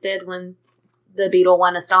like Fritz did when the beetle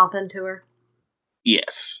went to stomp into her?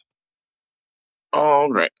 Yes.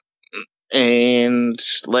 All right. And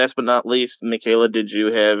last but not least, Michaela, did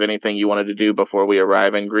you have anything you wanted to do before we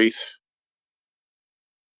arrive in Greece?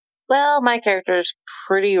 Well, my character's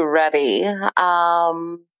pretty ready.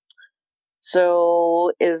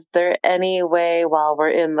 So is there any way while we're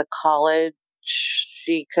in the college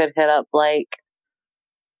she could hit up like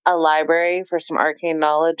a library for some arcane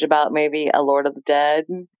knowledge about maybe a Lord of the Dead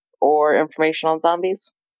or information on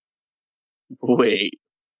zombies? Wait.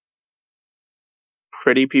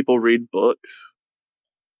 Pretty people read books?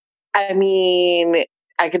 I mean,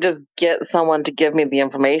 I could just get someone to give me the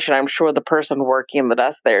information. I'm sure the person working the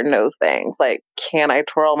desk there knows things. Like, can I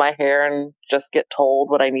twirl my hair and just get told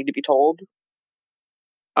what I need to be told?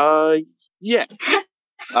 Yeah.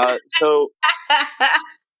 So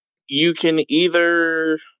you can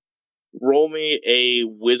either roll me a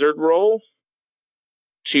wizard roll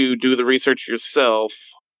to do the research yourself,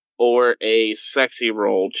 or a sexy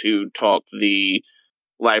roll to talk the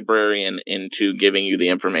librarian into giving you the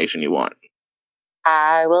information you want.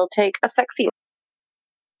 I will take a sexy.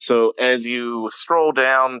 So as you stroll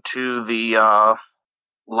down to the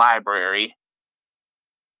library,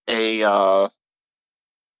 a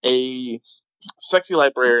sexy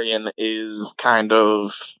librarian is kind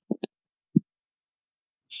of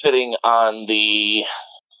sitting on the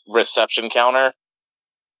reception counter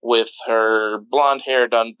with her blonde hair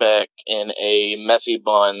done back in a messy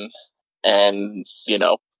bun and,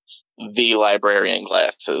 the librarian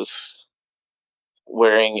glasses.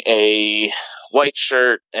 Wearing a white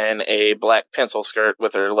shirt and a black pencil skirt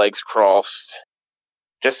with her legs crossed.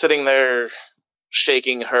 Just sitting there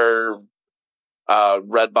shaking her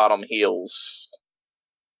red bottom heels,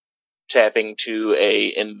 tapping to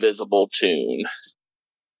a invisible tune.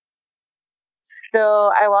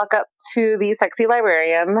 So I walk up to the sexy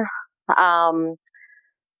librarian,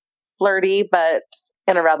 flirty, but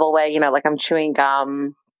in a rebel way, like I'm chewing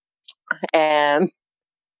gum and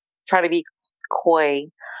try to be coy,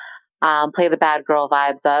 play the bad girl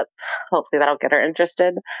vibes up. Hopefully that'll get her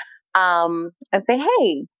interested. And say,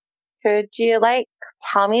 hey, could you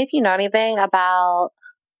tell me if you know anything about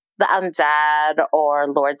the undead or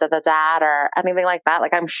Lords of the Dead or anything like that?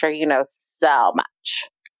 I'm sure you know so much.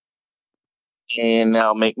 And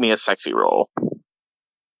now make me a sexy roll.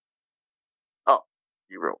 Oh,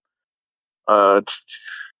 you roll.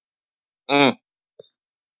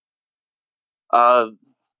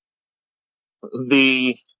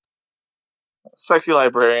 The sexy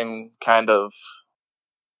librarian kind of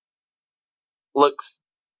looks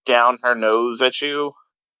down her nose at you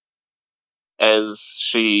as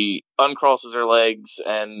she uncrosses her legs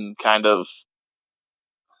and kind of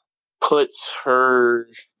puts her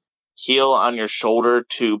heel on your shoulder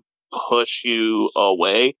to push you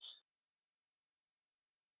away.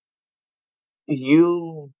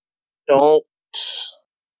 You don't...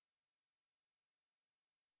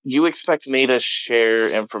 You expect me to share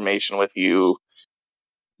information with you.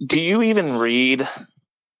 Do you even read?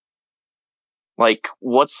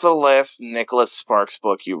 What's the last Nicholas Sparks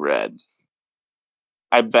book you read?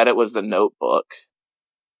 I bet it was The Notebook.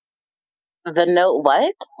 The Note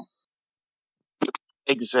what?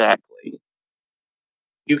 Exactly.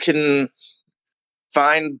 You can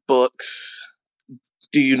find books.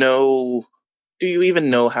 Do you even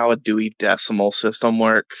know how a Dewey Decimal System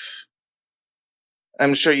works?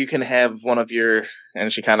 I'm sure you can have one of your...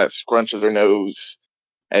 And she kind of scrunches her nose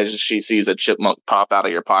as she sees a chipmunk pop out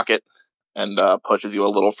of your pocket and pushes you a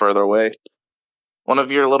little further away. One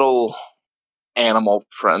of your little animal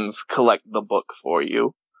friends collect the book for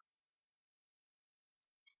you.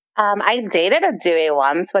 I dated a Dewey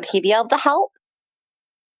once. Would he be able to help?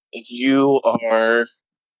 You are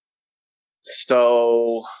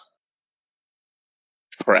so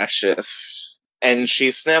precious. And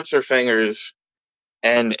she snaps her fingers,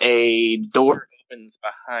 and a door opens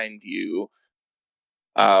behind you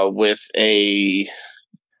with a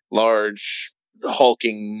large,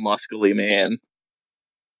 hulking, muscly man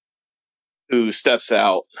who steps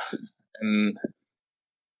out, and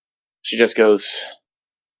she just goes,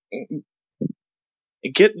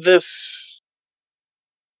 "Get this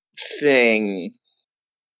thing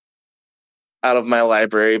out of my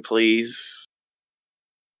library, please.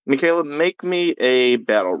 Michaela, make me a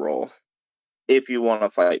battle roll if you want to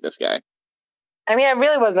fight this guy." I mean, I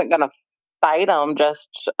really wasn't going to fight him,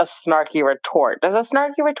 just a snarky retort. Does a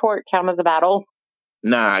snarky retort count as a battle?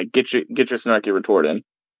 Nah, get your snarky retort in.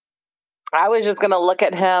 I was just going to look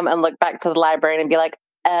at him and look back to the librarian and be like,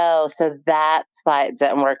 oh, so that's why it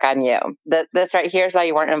didn't work on you. This right here is why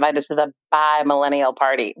you weren't invited to the bi-millennial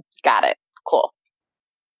party. Got it. Cool.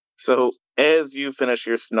 So, as you finish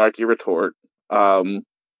your snarky retort, the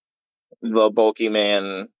bulky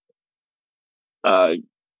man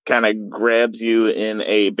kind of grabs you in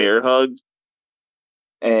a bear hug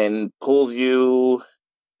and pulls you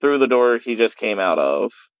through the door he just came out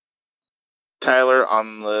of. Tyler,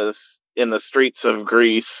 in the streets of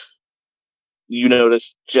Greece, you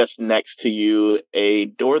notice just next to you a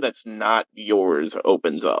door that's not yours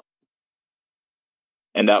opens up.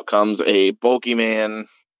 And out comes a bulky man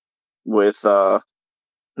with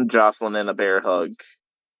Jocelyn in a bear hug.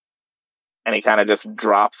 And he kind of just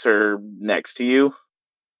drops her next to you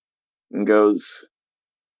and goes,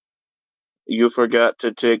 "You forgot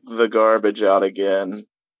to take the garbage out again."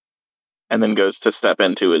 And then goes to step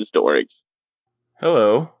into his door.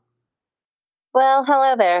 Hello. Well,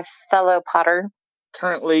 hello there, fellow Potter.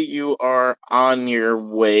 Currently, you are on your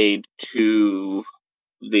way to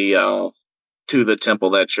the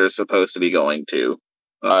temple that you're supposed to be going to.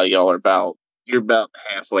 You're about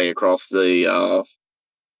halfway across the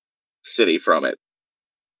city from it,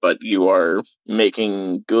 but you are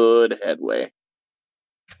making good headway.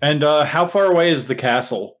 And how far away is the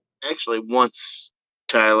castle? Actually, once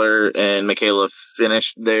Tyler and Michaela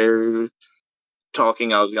finished their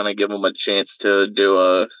talking, I was gonna give them a chance to do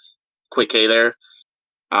a quick K there.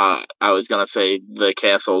 I was gonna say the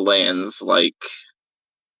castle lands like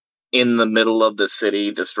in the middle of the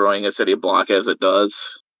city, destroying a city block as it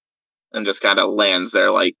does, and just kind of lands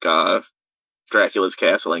there like Dracula's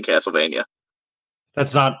castle in Castlevania.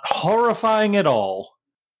 That's not horrifying at all.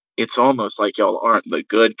 It's almost like y'all aren't the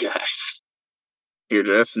good guys. You're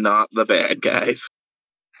just not the bad guys.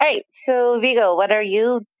 All right, so Vigo, what are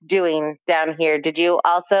you doing down here? Did you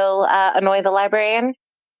also annoy the librarian?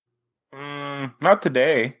 Not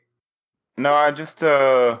today. No, I just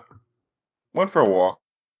went for a walk.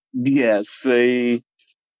 Yes, a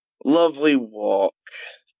lovely walk.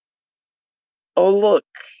 Oh, look,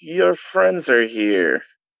 your friends are here.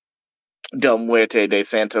 Del Muerte de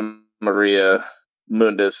Santa Maria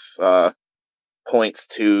Mundus points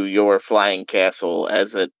to your flying castle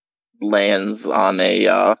as it lands on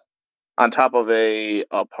top of a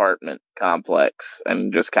apartment complex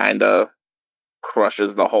and just kind of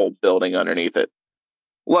crushes the whole building underneath it.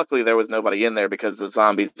 Luckily, there was nobody in there because the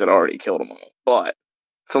zombies had already killed them all. But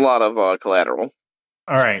it's a lot of collateral.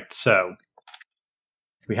 All right, so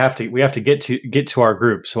we have to get to our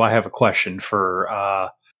group. So I have a question for.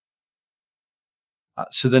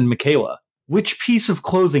 So then, Michaela, which piece of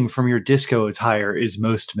clothing from your disco attire is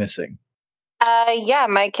most missing? Yeah,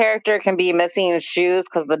 my character can be missing shoes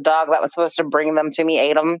because the dog that was supposed to bring them to me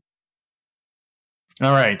ate them.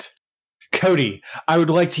 All right. Cody, I would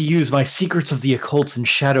like to use my Secrets of the Occult and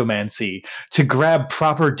Shadowmancy to grab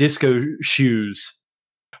proper disco shoes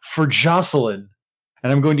for Jocelyn.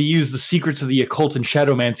 And I'm going to use the Secrets of the Occult and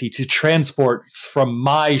Shadowmancy to transport from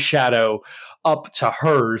my shadow up to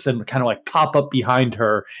hers and kind of like pop up behind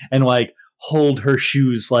her and like hold her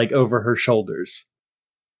shoes like over her shoulders.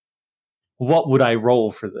 What would I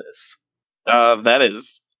roll for this? That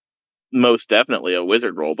is most definitely a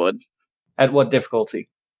wizard roll, bud. At what difficulty?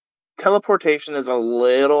 Teleportation is a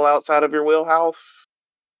little outside of your wheelhouse.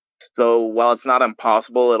 So while it's not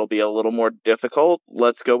impossible, it'll be a little more difficult.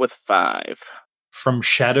 Let's go with 5. From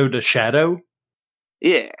shadow to shadow?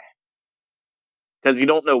 Yeah. Because you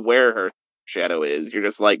don't know where her shadow is. You're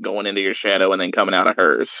just like going into your shadow and then coming out of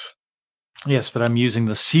hers. Yes, but I'm using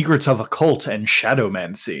the Secrets of Occult and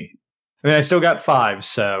Shadowmancy. I mean, I still got 5,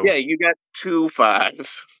 so... Yeah, you got 2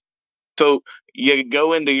 5s. So you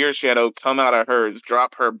go into your shadow, come out of hers,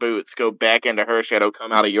 drop her boots, go back into her shadow,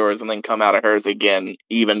 come out of yours, and then come out of hers again,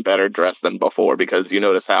 even better dressed than before, because you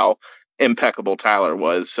notice how impeccable Tyler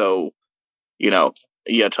was. So, you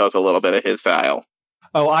took a little bit of his style.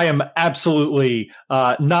 Oh, I am absolutely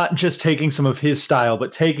not just taking some of his style,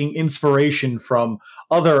 but taking inspiration from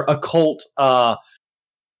other occult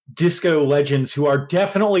disco legends who are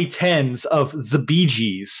definitely 10s of the Bee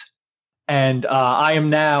Gees. And I am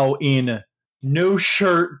now in no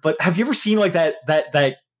shirt, but have you ever seen like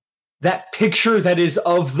that picture that is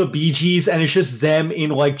of the Bee Gees and it's just them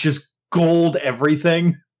in like just gold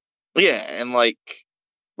everything? Yeah, and like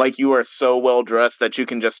you are so well dressed that you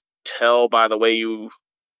can just tell by the way you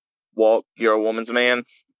walk you're a woman's man.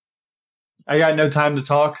 I got no time to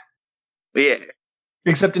talk. Yeah.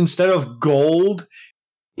 Except instead of gold,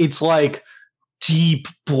 it's like deep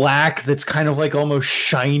black that's kind of like almost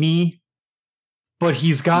shiny. But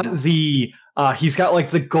he's got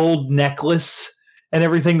like the gold necklace and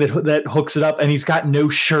everything that hooks it up, and he's got no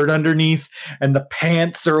shirt underneath, and the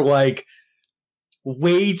pants are like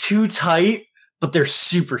way too tight, but they're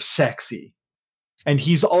super sexy. And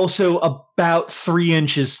he's also about 3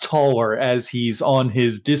 inches taller as he's on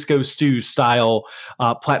his Disco Stew style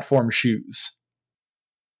platform shoes.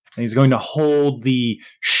 And he's going to hold the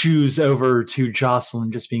shoes over to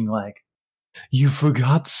Jocelyn, just being like, "You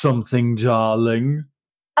forgot something, darling."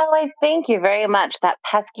 Oh, I thank you very much. That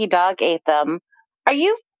pesky dog ate them. Are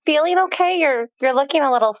you feeling okay? You're looking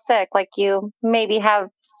a little sick, like you maybe have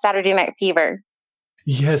Saturday night fever.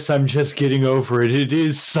 Yes, I'm just getting over it. It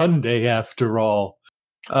is Sunday after all.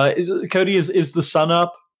 Cody, is the sun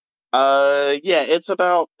up? Yeah, it's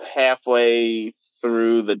about halfway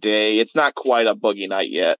through the day. It's not quite a boogie night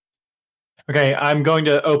yet. Okay, I'm going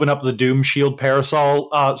to open up the Doom Shield parasol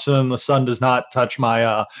so then the sun does not touch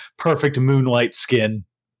my perfect moonlight skin.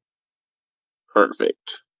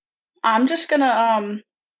 Perfect. I'm just gonna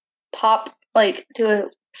pop, like, do a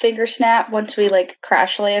finger snap once we, like,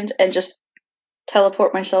 crash land and just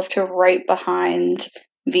teleport myself to right behind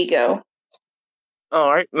Vigo.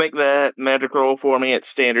 Alright, make that magic roll for me at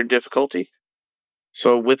standard difficulty.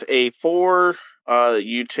 So with a 4,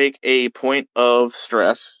 you take a point of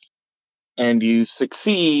stress, and you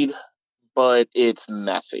succeed, but it's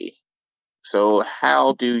messy. So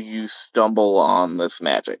how do you stumble on this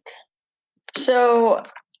magic? So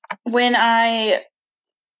when I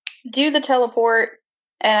do the teleport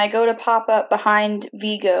and I go to pop up behind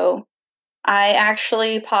Vigo, I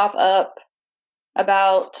actually pop up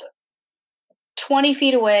about 20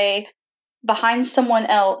 feet away behind someone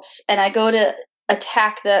else, and I go to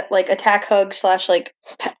attack hug / like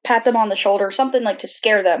pat them on the shoulder, something like to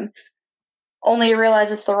scare them, only to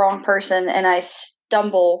realize it's the wrong person, and I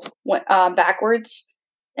stumble backwards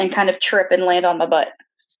and kind of trip and land on my butt.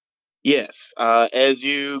 Yes, as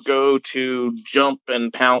you go to jump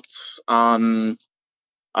and pounce on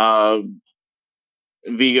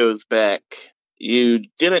Vigo's back, you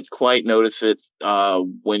didn't quite notice it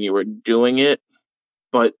when you were doing it,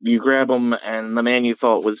 but you grab him, and the man you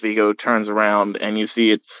thought was Vigo turns around, and you see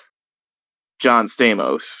it's John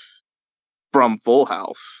Stamos from Full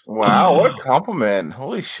House. Wow, what a compliment.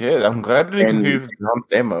 Holy shit, I'm glad to be And- confused with John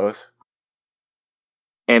Stamos.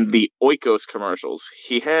 And the Oikos commercials.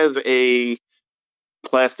 He has a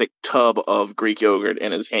plastic tub of Greek yogurt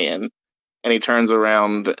in his hand, and he turns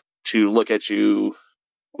around to look at you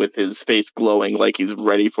with his face glowing like he's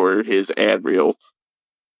ready for his ad reel.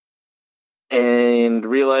 And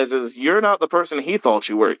realizes you're not the person he thought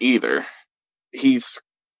you were either. He's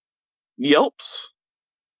yelps.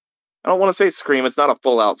 I don't want to say scream, it's not a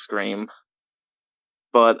full-out scream.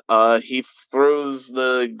 But he throws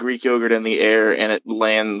the Greek yogurt in the air and it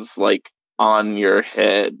lands like on your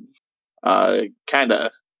head, kind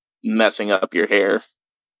of messing up your hair.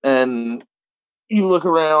 And you look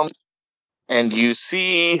around and you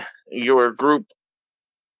see your group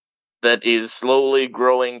that is slowly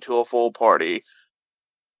growing to a full party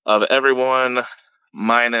of everyone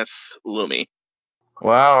minus Lumi.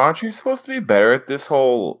 Wow, aren't you supposed to be better at this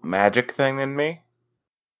whole magic thing than me?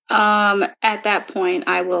 At that point,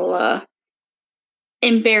 I will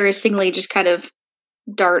embarrassingly just kind of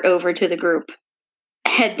dart over to the group,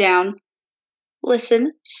 head down.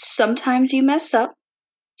 Listen, sometimes you mess up,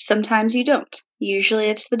 sometimes you don't. Usually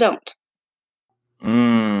it's the don't.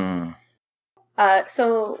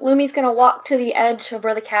 So Lumi's gonna walk to the edge of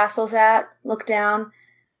where the castle's at, look down.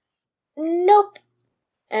 Nope.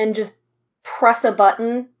 And just press a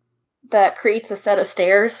button that creates a set of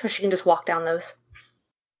stairs so she can just walk down those.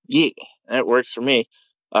 Yeah, that works for me.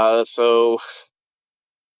 So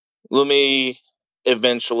Lumi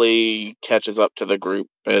eventually catches up to the group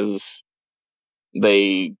as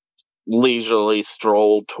they leisurely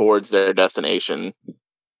stroll towards their destination.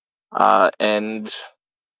 And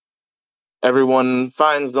everyone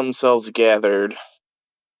finds themselves gathered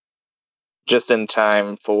just in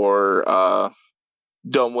time for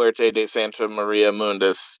Don Muerte de Santa Maria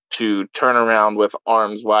Mundus to turn around with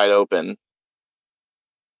arms wide open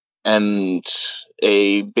and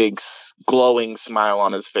a big glowing smile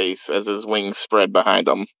on his face as his wings spread behind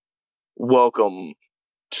him. Welcome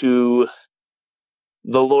to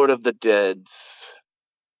the Lord of the Dead's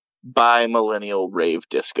bi-millennial rave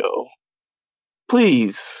disco.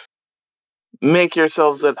 Please, make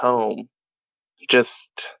yourselves at home.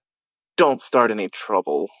 Just don't start any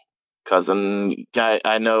trouble, cousin.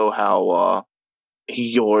 I know how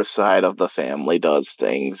your side of the family does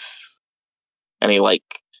things. And he,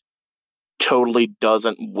 totally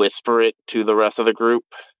doesn't whisper it to the rest of the group.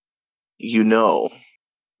 You know,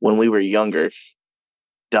 when we were younger,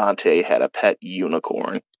 Dante had a pet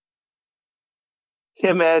unicorn.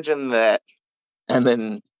 Imagine that. And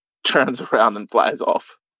then turns around and flies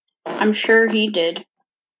off. I'm sure he did.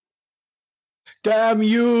 Damn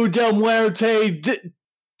you, Del Muerte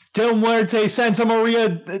Santa Maria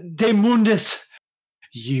de Mundus!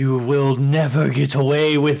 You will never get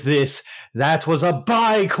away with this. That was a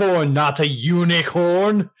bicorn, not a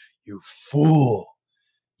unicorn. You fool.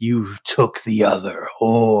 You took the other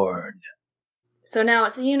horn. So now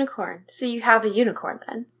it's a unicorn. So you have a unicorn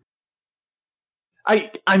then.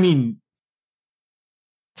 I mean,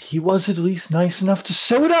 he was at least nice enough to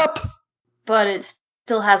sew it up. But it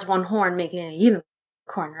still has one horn, making it a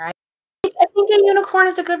unicorn, right? I think a unicorn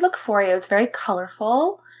is a good look for you. It's very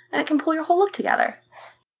colorful, and it can pull your whole look together.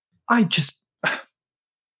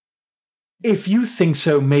 If you think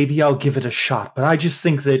so, maybe I'll give it a shot, but I just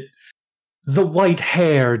think that the white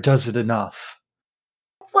hair does it enough.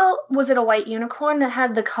 Well, was it a white unicorn that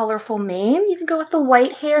had the colorful mane? You could go with the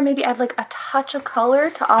white hair, maybe add like a touch of color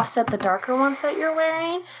to offset the darker ones that you're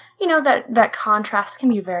wearing. You know, that contrast can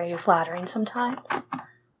be very flattering sometimes.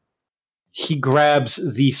 He grabs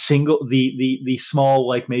the small,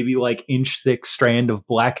 like maybe like inch thick strand of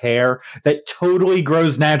black hair that totally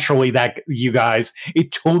grows naturally. That you guys,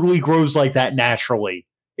 it totally grows like that naturally.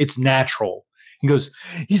 It's natural. He goes,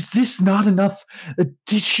 "Is this not enough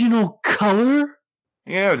additional color?"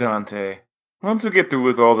 Yeah, Dante. Once we get through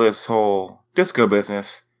with all this whole disco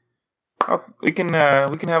business, we can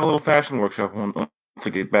have a little fashion workshop once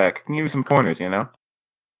we get back. I can give you some pointers, you know?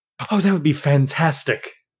 Oh, that would be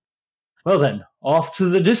fantastic. Well then, off to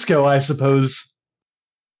the disco, I suppose.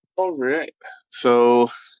 All right. So,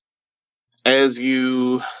 as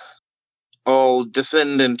you all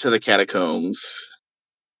descend into the catacombs,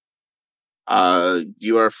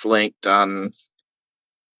 you are flanked on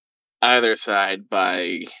either side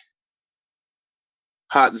by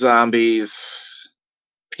hot zombies,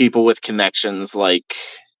 people with connections like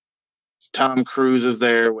Tom Cruise is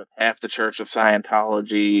there with half the Church of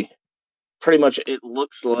Scientology. Pretty much, it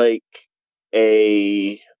looks like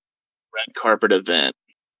a red carpet event,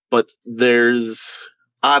 but there's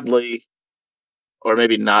oddly, or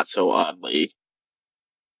maybe not so oddly,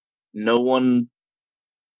 no one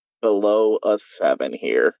below a 7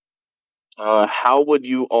 here. How would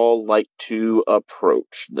you all like to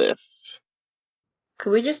approach this?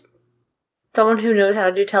 Could we just... Someone who knows how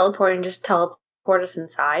to do teleporting just teleport us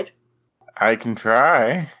inside? I can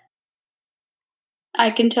try. I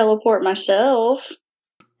can teleport myself.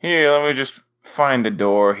 Here, let me just find a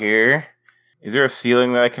door here. Is there a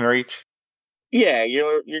ceiling that I can reach? Yeah,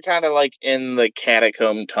 you're kind of like in the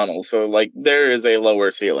catacomb tunnel, so like there is a lower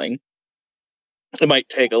ceiling. It might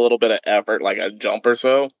take a little bit of effort, like a jump or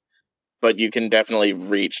so, but you can definitely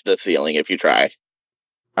reach the ceiling if you try.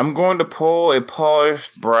 I'm going to pull a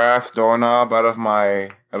polished brass doorknob out of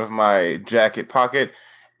my jacket pocket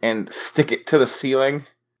and stick it to the ceiling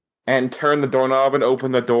and turn the doorknob and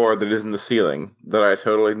open the door that is in the ceiling that I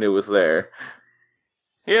totally knew was there.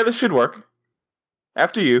 Yeah, this should work.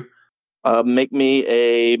 After you. Make me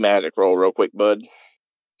a magic roll real quick, bud.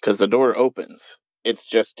 Because the door opens. It's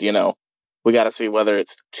just, we gotta see whether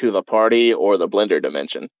it's to the party or the blender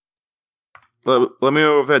dimension. Let me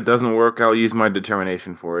know if that doesn't work. I'll use my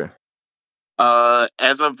determination for it.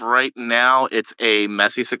 As of right now, it's a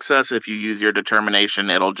messy success. If you use your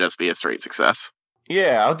determination, it'll just be a straight success.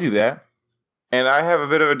 Yeah, I'll do that. And I have a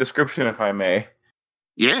bit of a description, if I may.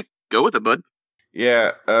 Yeah, go with it, bud.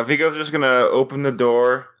 Yeah, Vigo's just gonna open the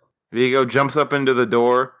door. Vigo jumps up into the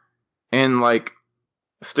door and,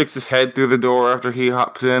 sticks his head through the door after he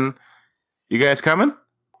hops in. You guys coming?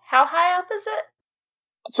 How high up is it?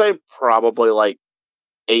 I'd say probably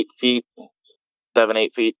 8 feet, 7,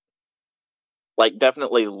 8 feet.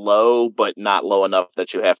 Definitely low, but not low enough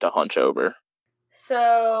that you have to hunch over.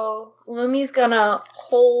 So, Lumi's gonna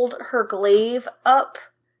hold her glaive up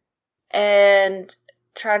and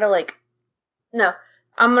try to, No,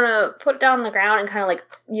 I'm gonna put it down on the ground and kind of,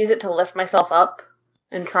 use it to lift myself up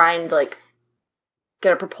and try and,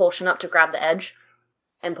 get a propulsion up to grab the edge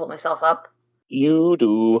and pull myself up. You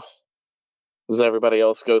do. Does everybody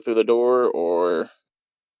else go through the door, or...?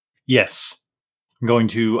 Yes. I'm going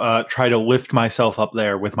to try to lift myself up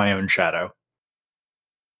there with my own shadow.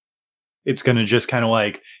 It's going to just kind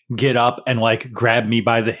of get up and grab me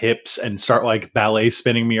by the hips and start ballet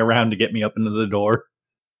spinning me around to get me up into the door.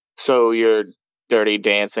 So you're dirty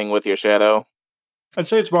dancing with your shadow? I'd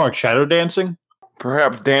say it's more like shadow dancing.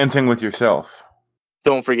 Perhaps dancing with yourself.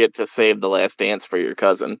 Don't forget to save the last dance for your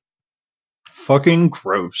cousin. Fucking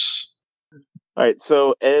gross. Alright,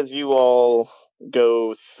 so as you all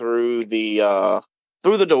go through the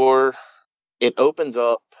door, it opens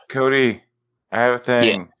up. Cody, I have a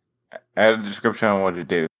thing. Yeah. I had a description on what to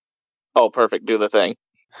do. Oh, perfect. Do the thing.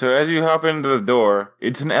 So as you hop into the door,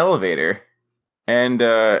 it's an elevator. And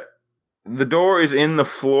the door is in the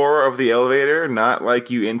floor of the elevator, not like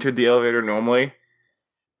you entered the elevator normally.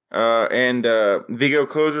 And Vigo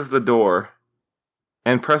closes the door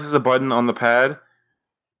and presses a button on the pad.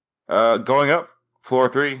 Going up, floor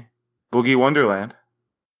 3, Boogie Wonderland.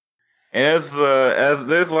 And as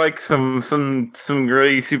there's some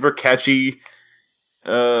really super catchy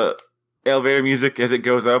elevator music as it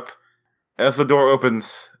goes up. As the door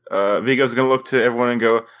opens, Vigo's gonna look to everyone and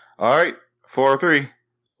go, "Alright, floor 3,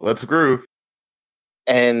 let's groove."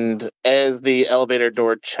 And as the elevator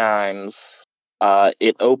door chimes,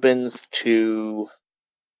 It opens to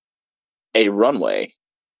a runway,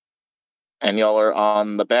 and y'all are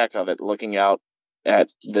on the back of it looking out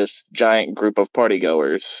at this giant group of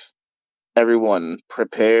partygoers. Everyone,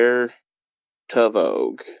 prepare to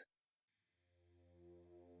vogue.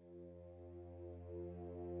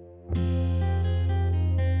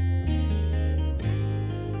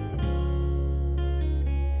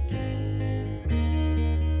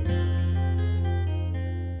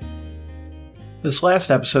 This last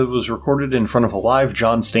episode was recorded in front of a live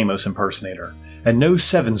John Stamos impersonator, and no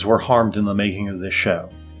sevens were harmed in the making of this show.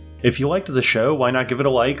 If you liked the show, why not give it a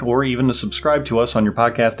like or even to subscribe to us on your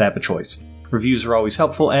podcast app of choice? Reviews are always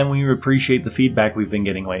helpful, and we appreciate the feedback we've been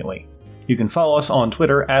getting lately. You can follow us on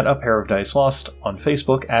Twitter at A Pair of Dice Lost, on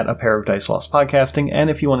Facebook at A Pair of Dice Lost Podcasting, and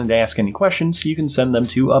if you wanted to ask any questions, you can send them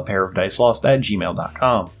to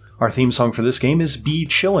apairofdicelost@gmail.com. Our theme song for this game is Be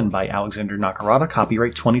Chillin' by Alexander Nakarada,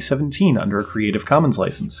 copyright 2017 under a Creative Commons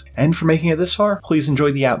license. And for making it this far, please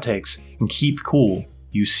enjoy the outtakes, and keep cool,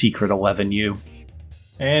 you Secret 11 you.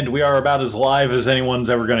 And we are about as live as anyone's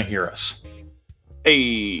ever going to hear us.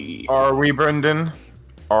 Hey! Are we, Brendan?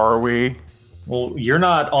 Are we? Well, you're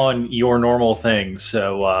not on your normal thing,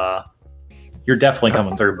 so you're definitely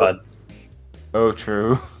coming through, bud. Oh,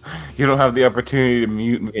 true. You don't have the opportunity to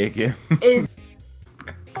mute me again.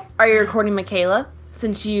 Are you recording Michaela?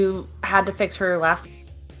 Since you had to fix her last.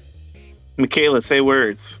 Michaela, say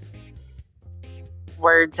words.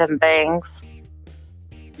 Words and things.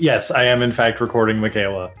 Yes, I am in fact recording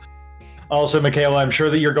Michaela. Also, Michaela, I'm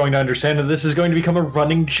sure that you're going to understand that this is going to become a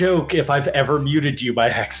running joke if I've ever muted you by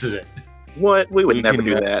accident. What? We would We never can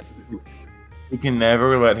do ne- that. We can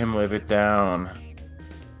never let him live it down.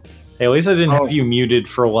 Hey, at least I didn't have you muted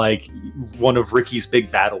for, like, one of Ricky's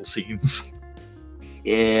big battle scenes.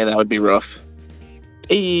 Yeah, that would be rough.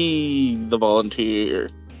 Hey, the volunteer.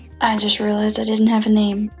 I just realized I didn't have a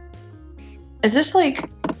name. Is this like...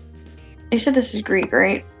 You said this is Greek,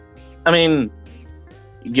 right? I mean,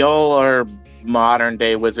 y'all are modern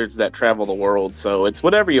day wizards that travel the world, so it's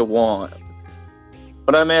whatever you want.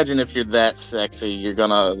 But I imagine if you're that sexy, you're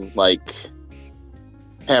gonna, like,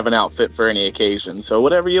 have an outfit for any occasion, so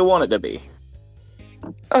whatever you want it to be.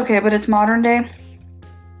 Okay, but it's modern day?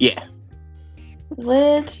 Yeah.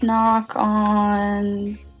 Let's knock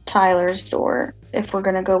on Tyler's door if we're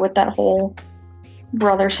gonna go with that whole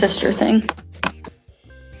brother-sister thing.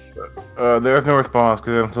 There's no response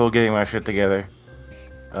because I'm still getting my shit together.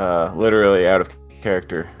 Literally out of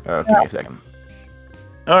character. Give me a second.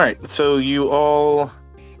 Alright, so you all...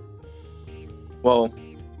 Well...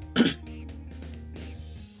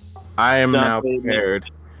 I am now Dante,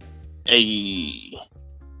 prepared. Hey...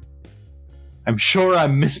 I'm sure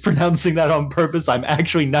I'm mispronouncing that on purpose. I'm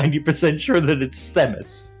actually 90% sure that it's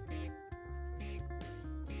Themis.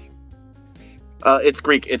 It's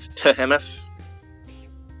Greek. It's Tehemis.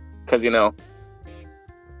 Because,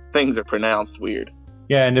 things are pronounced weird.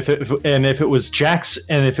 Yeah, and if it was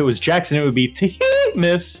Jackson, it would be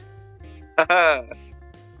Themis. I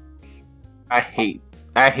hate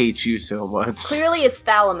you so much. Clearly it's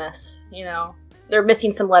thalamus, They're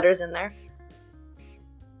missing some letters in there.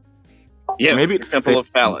 Yes, Maybe it's Temple of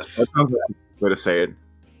Phallus. That sounds like a way to say it.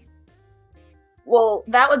 Well,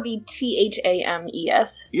 that would be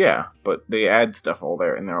THAMES, Yeah, but they add stuff all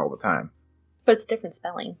there in there all the time. but it's a different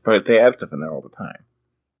spelling. But they add stuff in there all the time.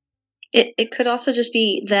 It could also just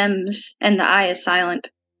be thems and the I is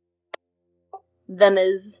silent. Them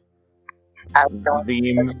is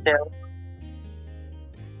Themes.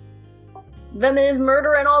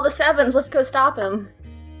 murdering all the sevens. Let's go stop him.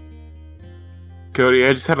 Cody,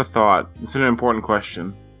 I just had a thought. It's an important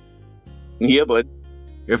question. Yeah, bud.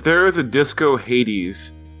 If there is a Disco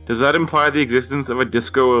Hades, does that imply the existence of a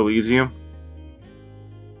Disco Elysium?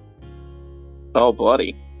 Oh,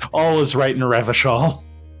 buddy. All is right in Revachol.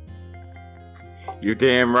 You're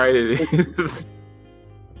damn right it is.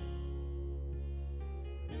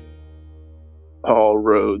 All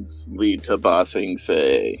roads lead to Ba Sing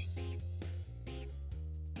Se.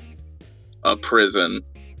 A prison.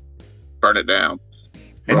 Burn it down.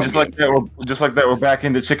 And Wrong just like that, we're back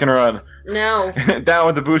into Chicken Run. No. Down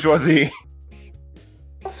with the bourgeoisie.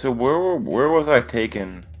 So where was I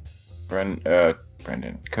taken,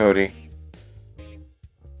 Brendan? Cody?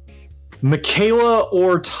 Michaela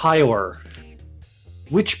or Tyler?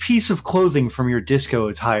 Which piece of clothing from your disco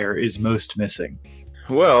attire is most missing?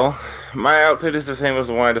 Well, my outfit is the same as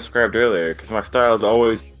the one I described earlier, because my style is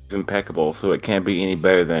always impeccable, so it can't be any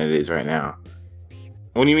better than it is right now.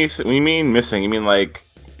 When you mean missing, you mean like...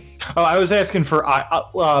 Oh, I was asking for...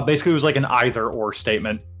 basically, it was like an either-or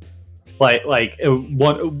statement. I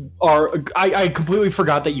completely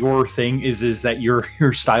forgot that your thing is that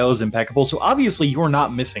your style is impeccable. So obviously you're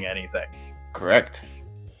not missing anything. Correct.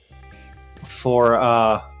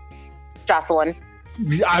 For Jocelyn.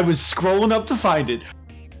 I was scrolling up to find it.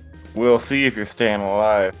 We'll see if you're staying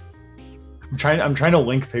alive. I'm trying to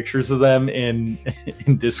link pictures of them in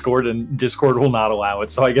Discord, and Discord will not allow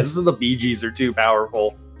it. So I guess the Bee Gees are too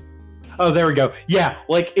powerful. Oh, there we go. Yeah,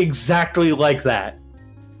 like exactly like that.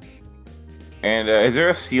 And is there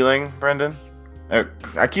a ceiling, Brendan?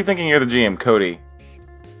 I keep thinking you're the GM, Cody.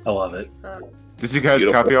 I love it. Did you guys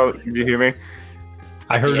Beautiful. copy all? Did you hear me?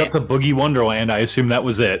 I heard Yeah. up the Boogie Wonderland. I assume that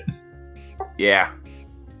was it. Yeah.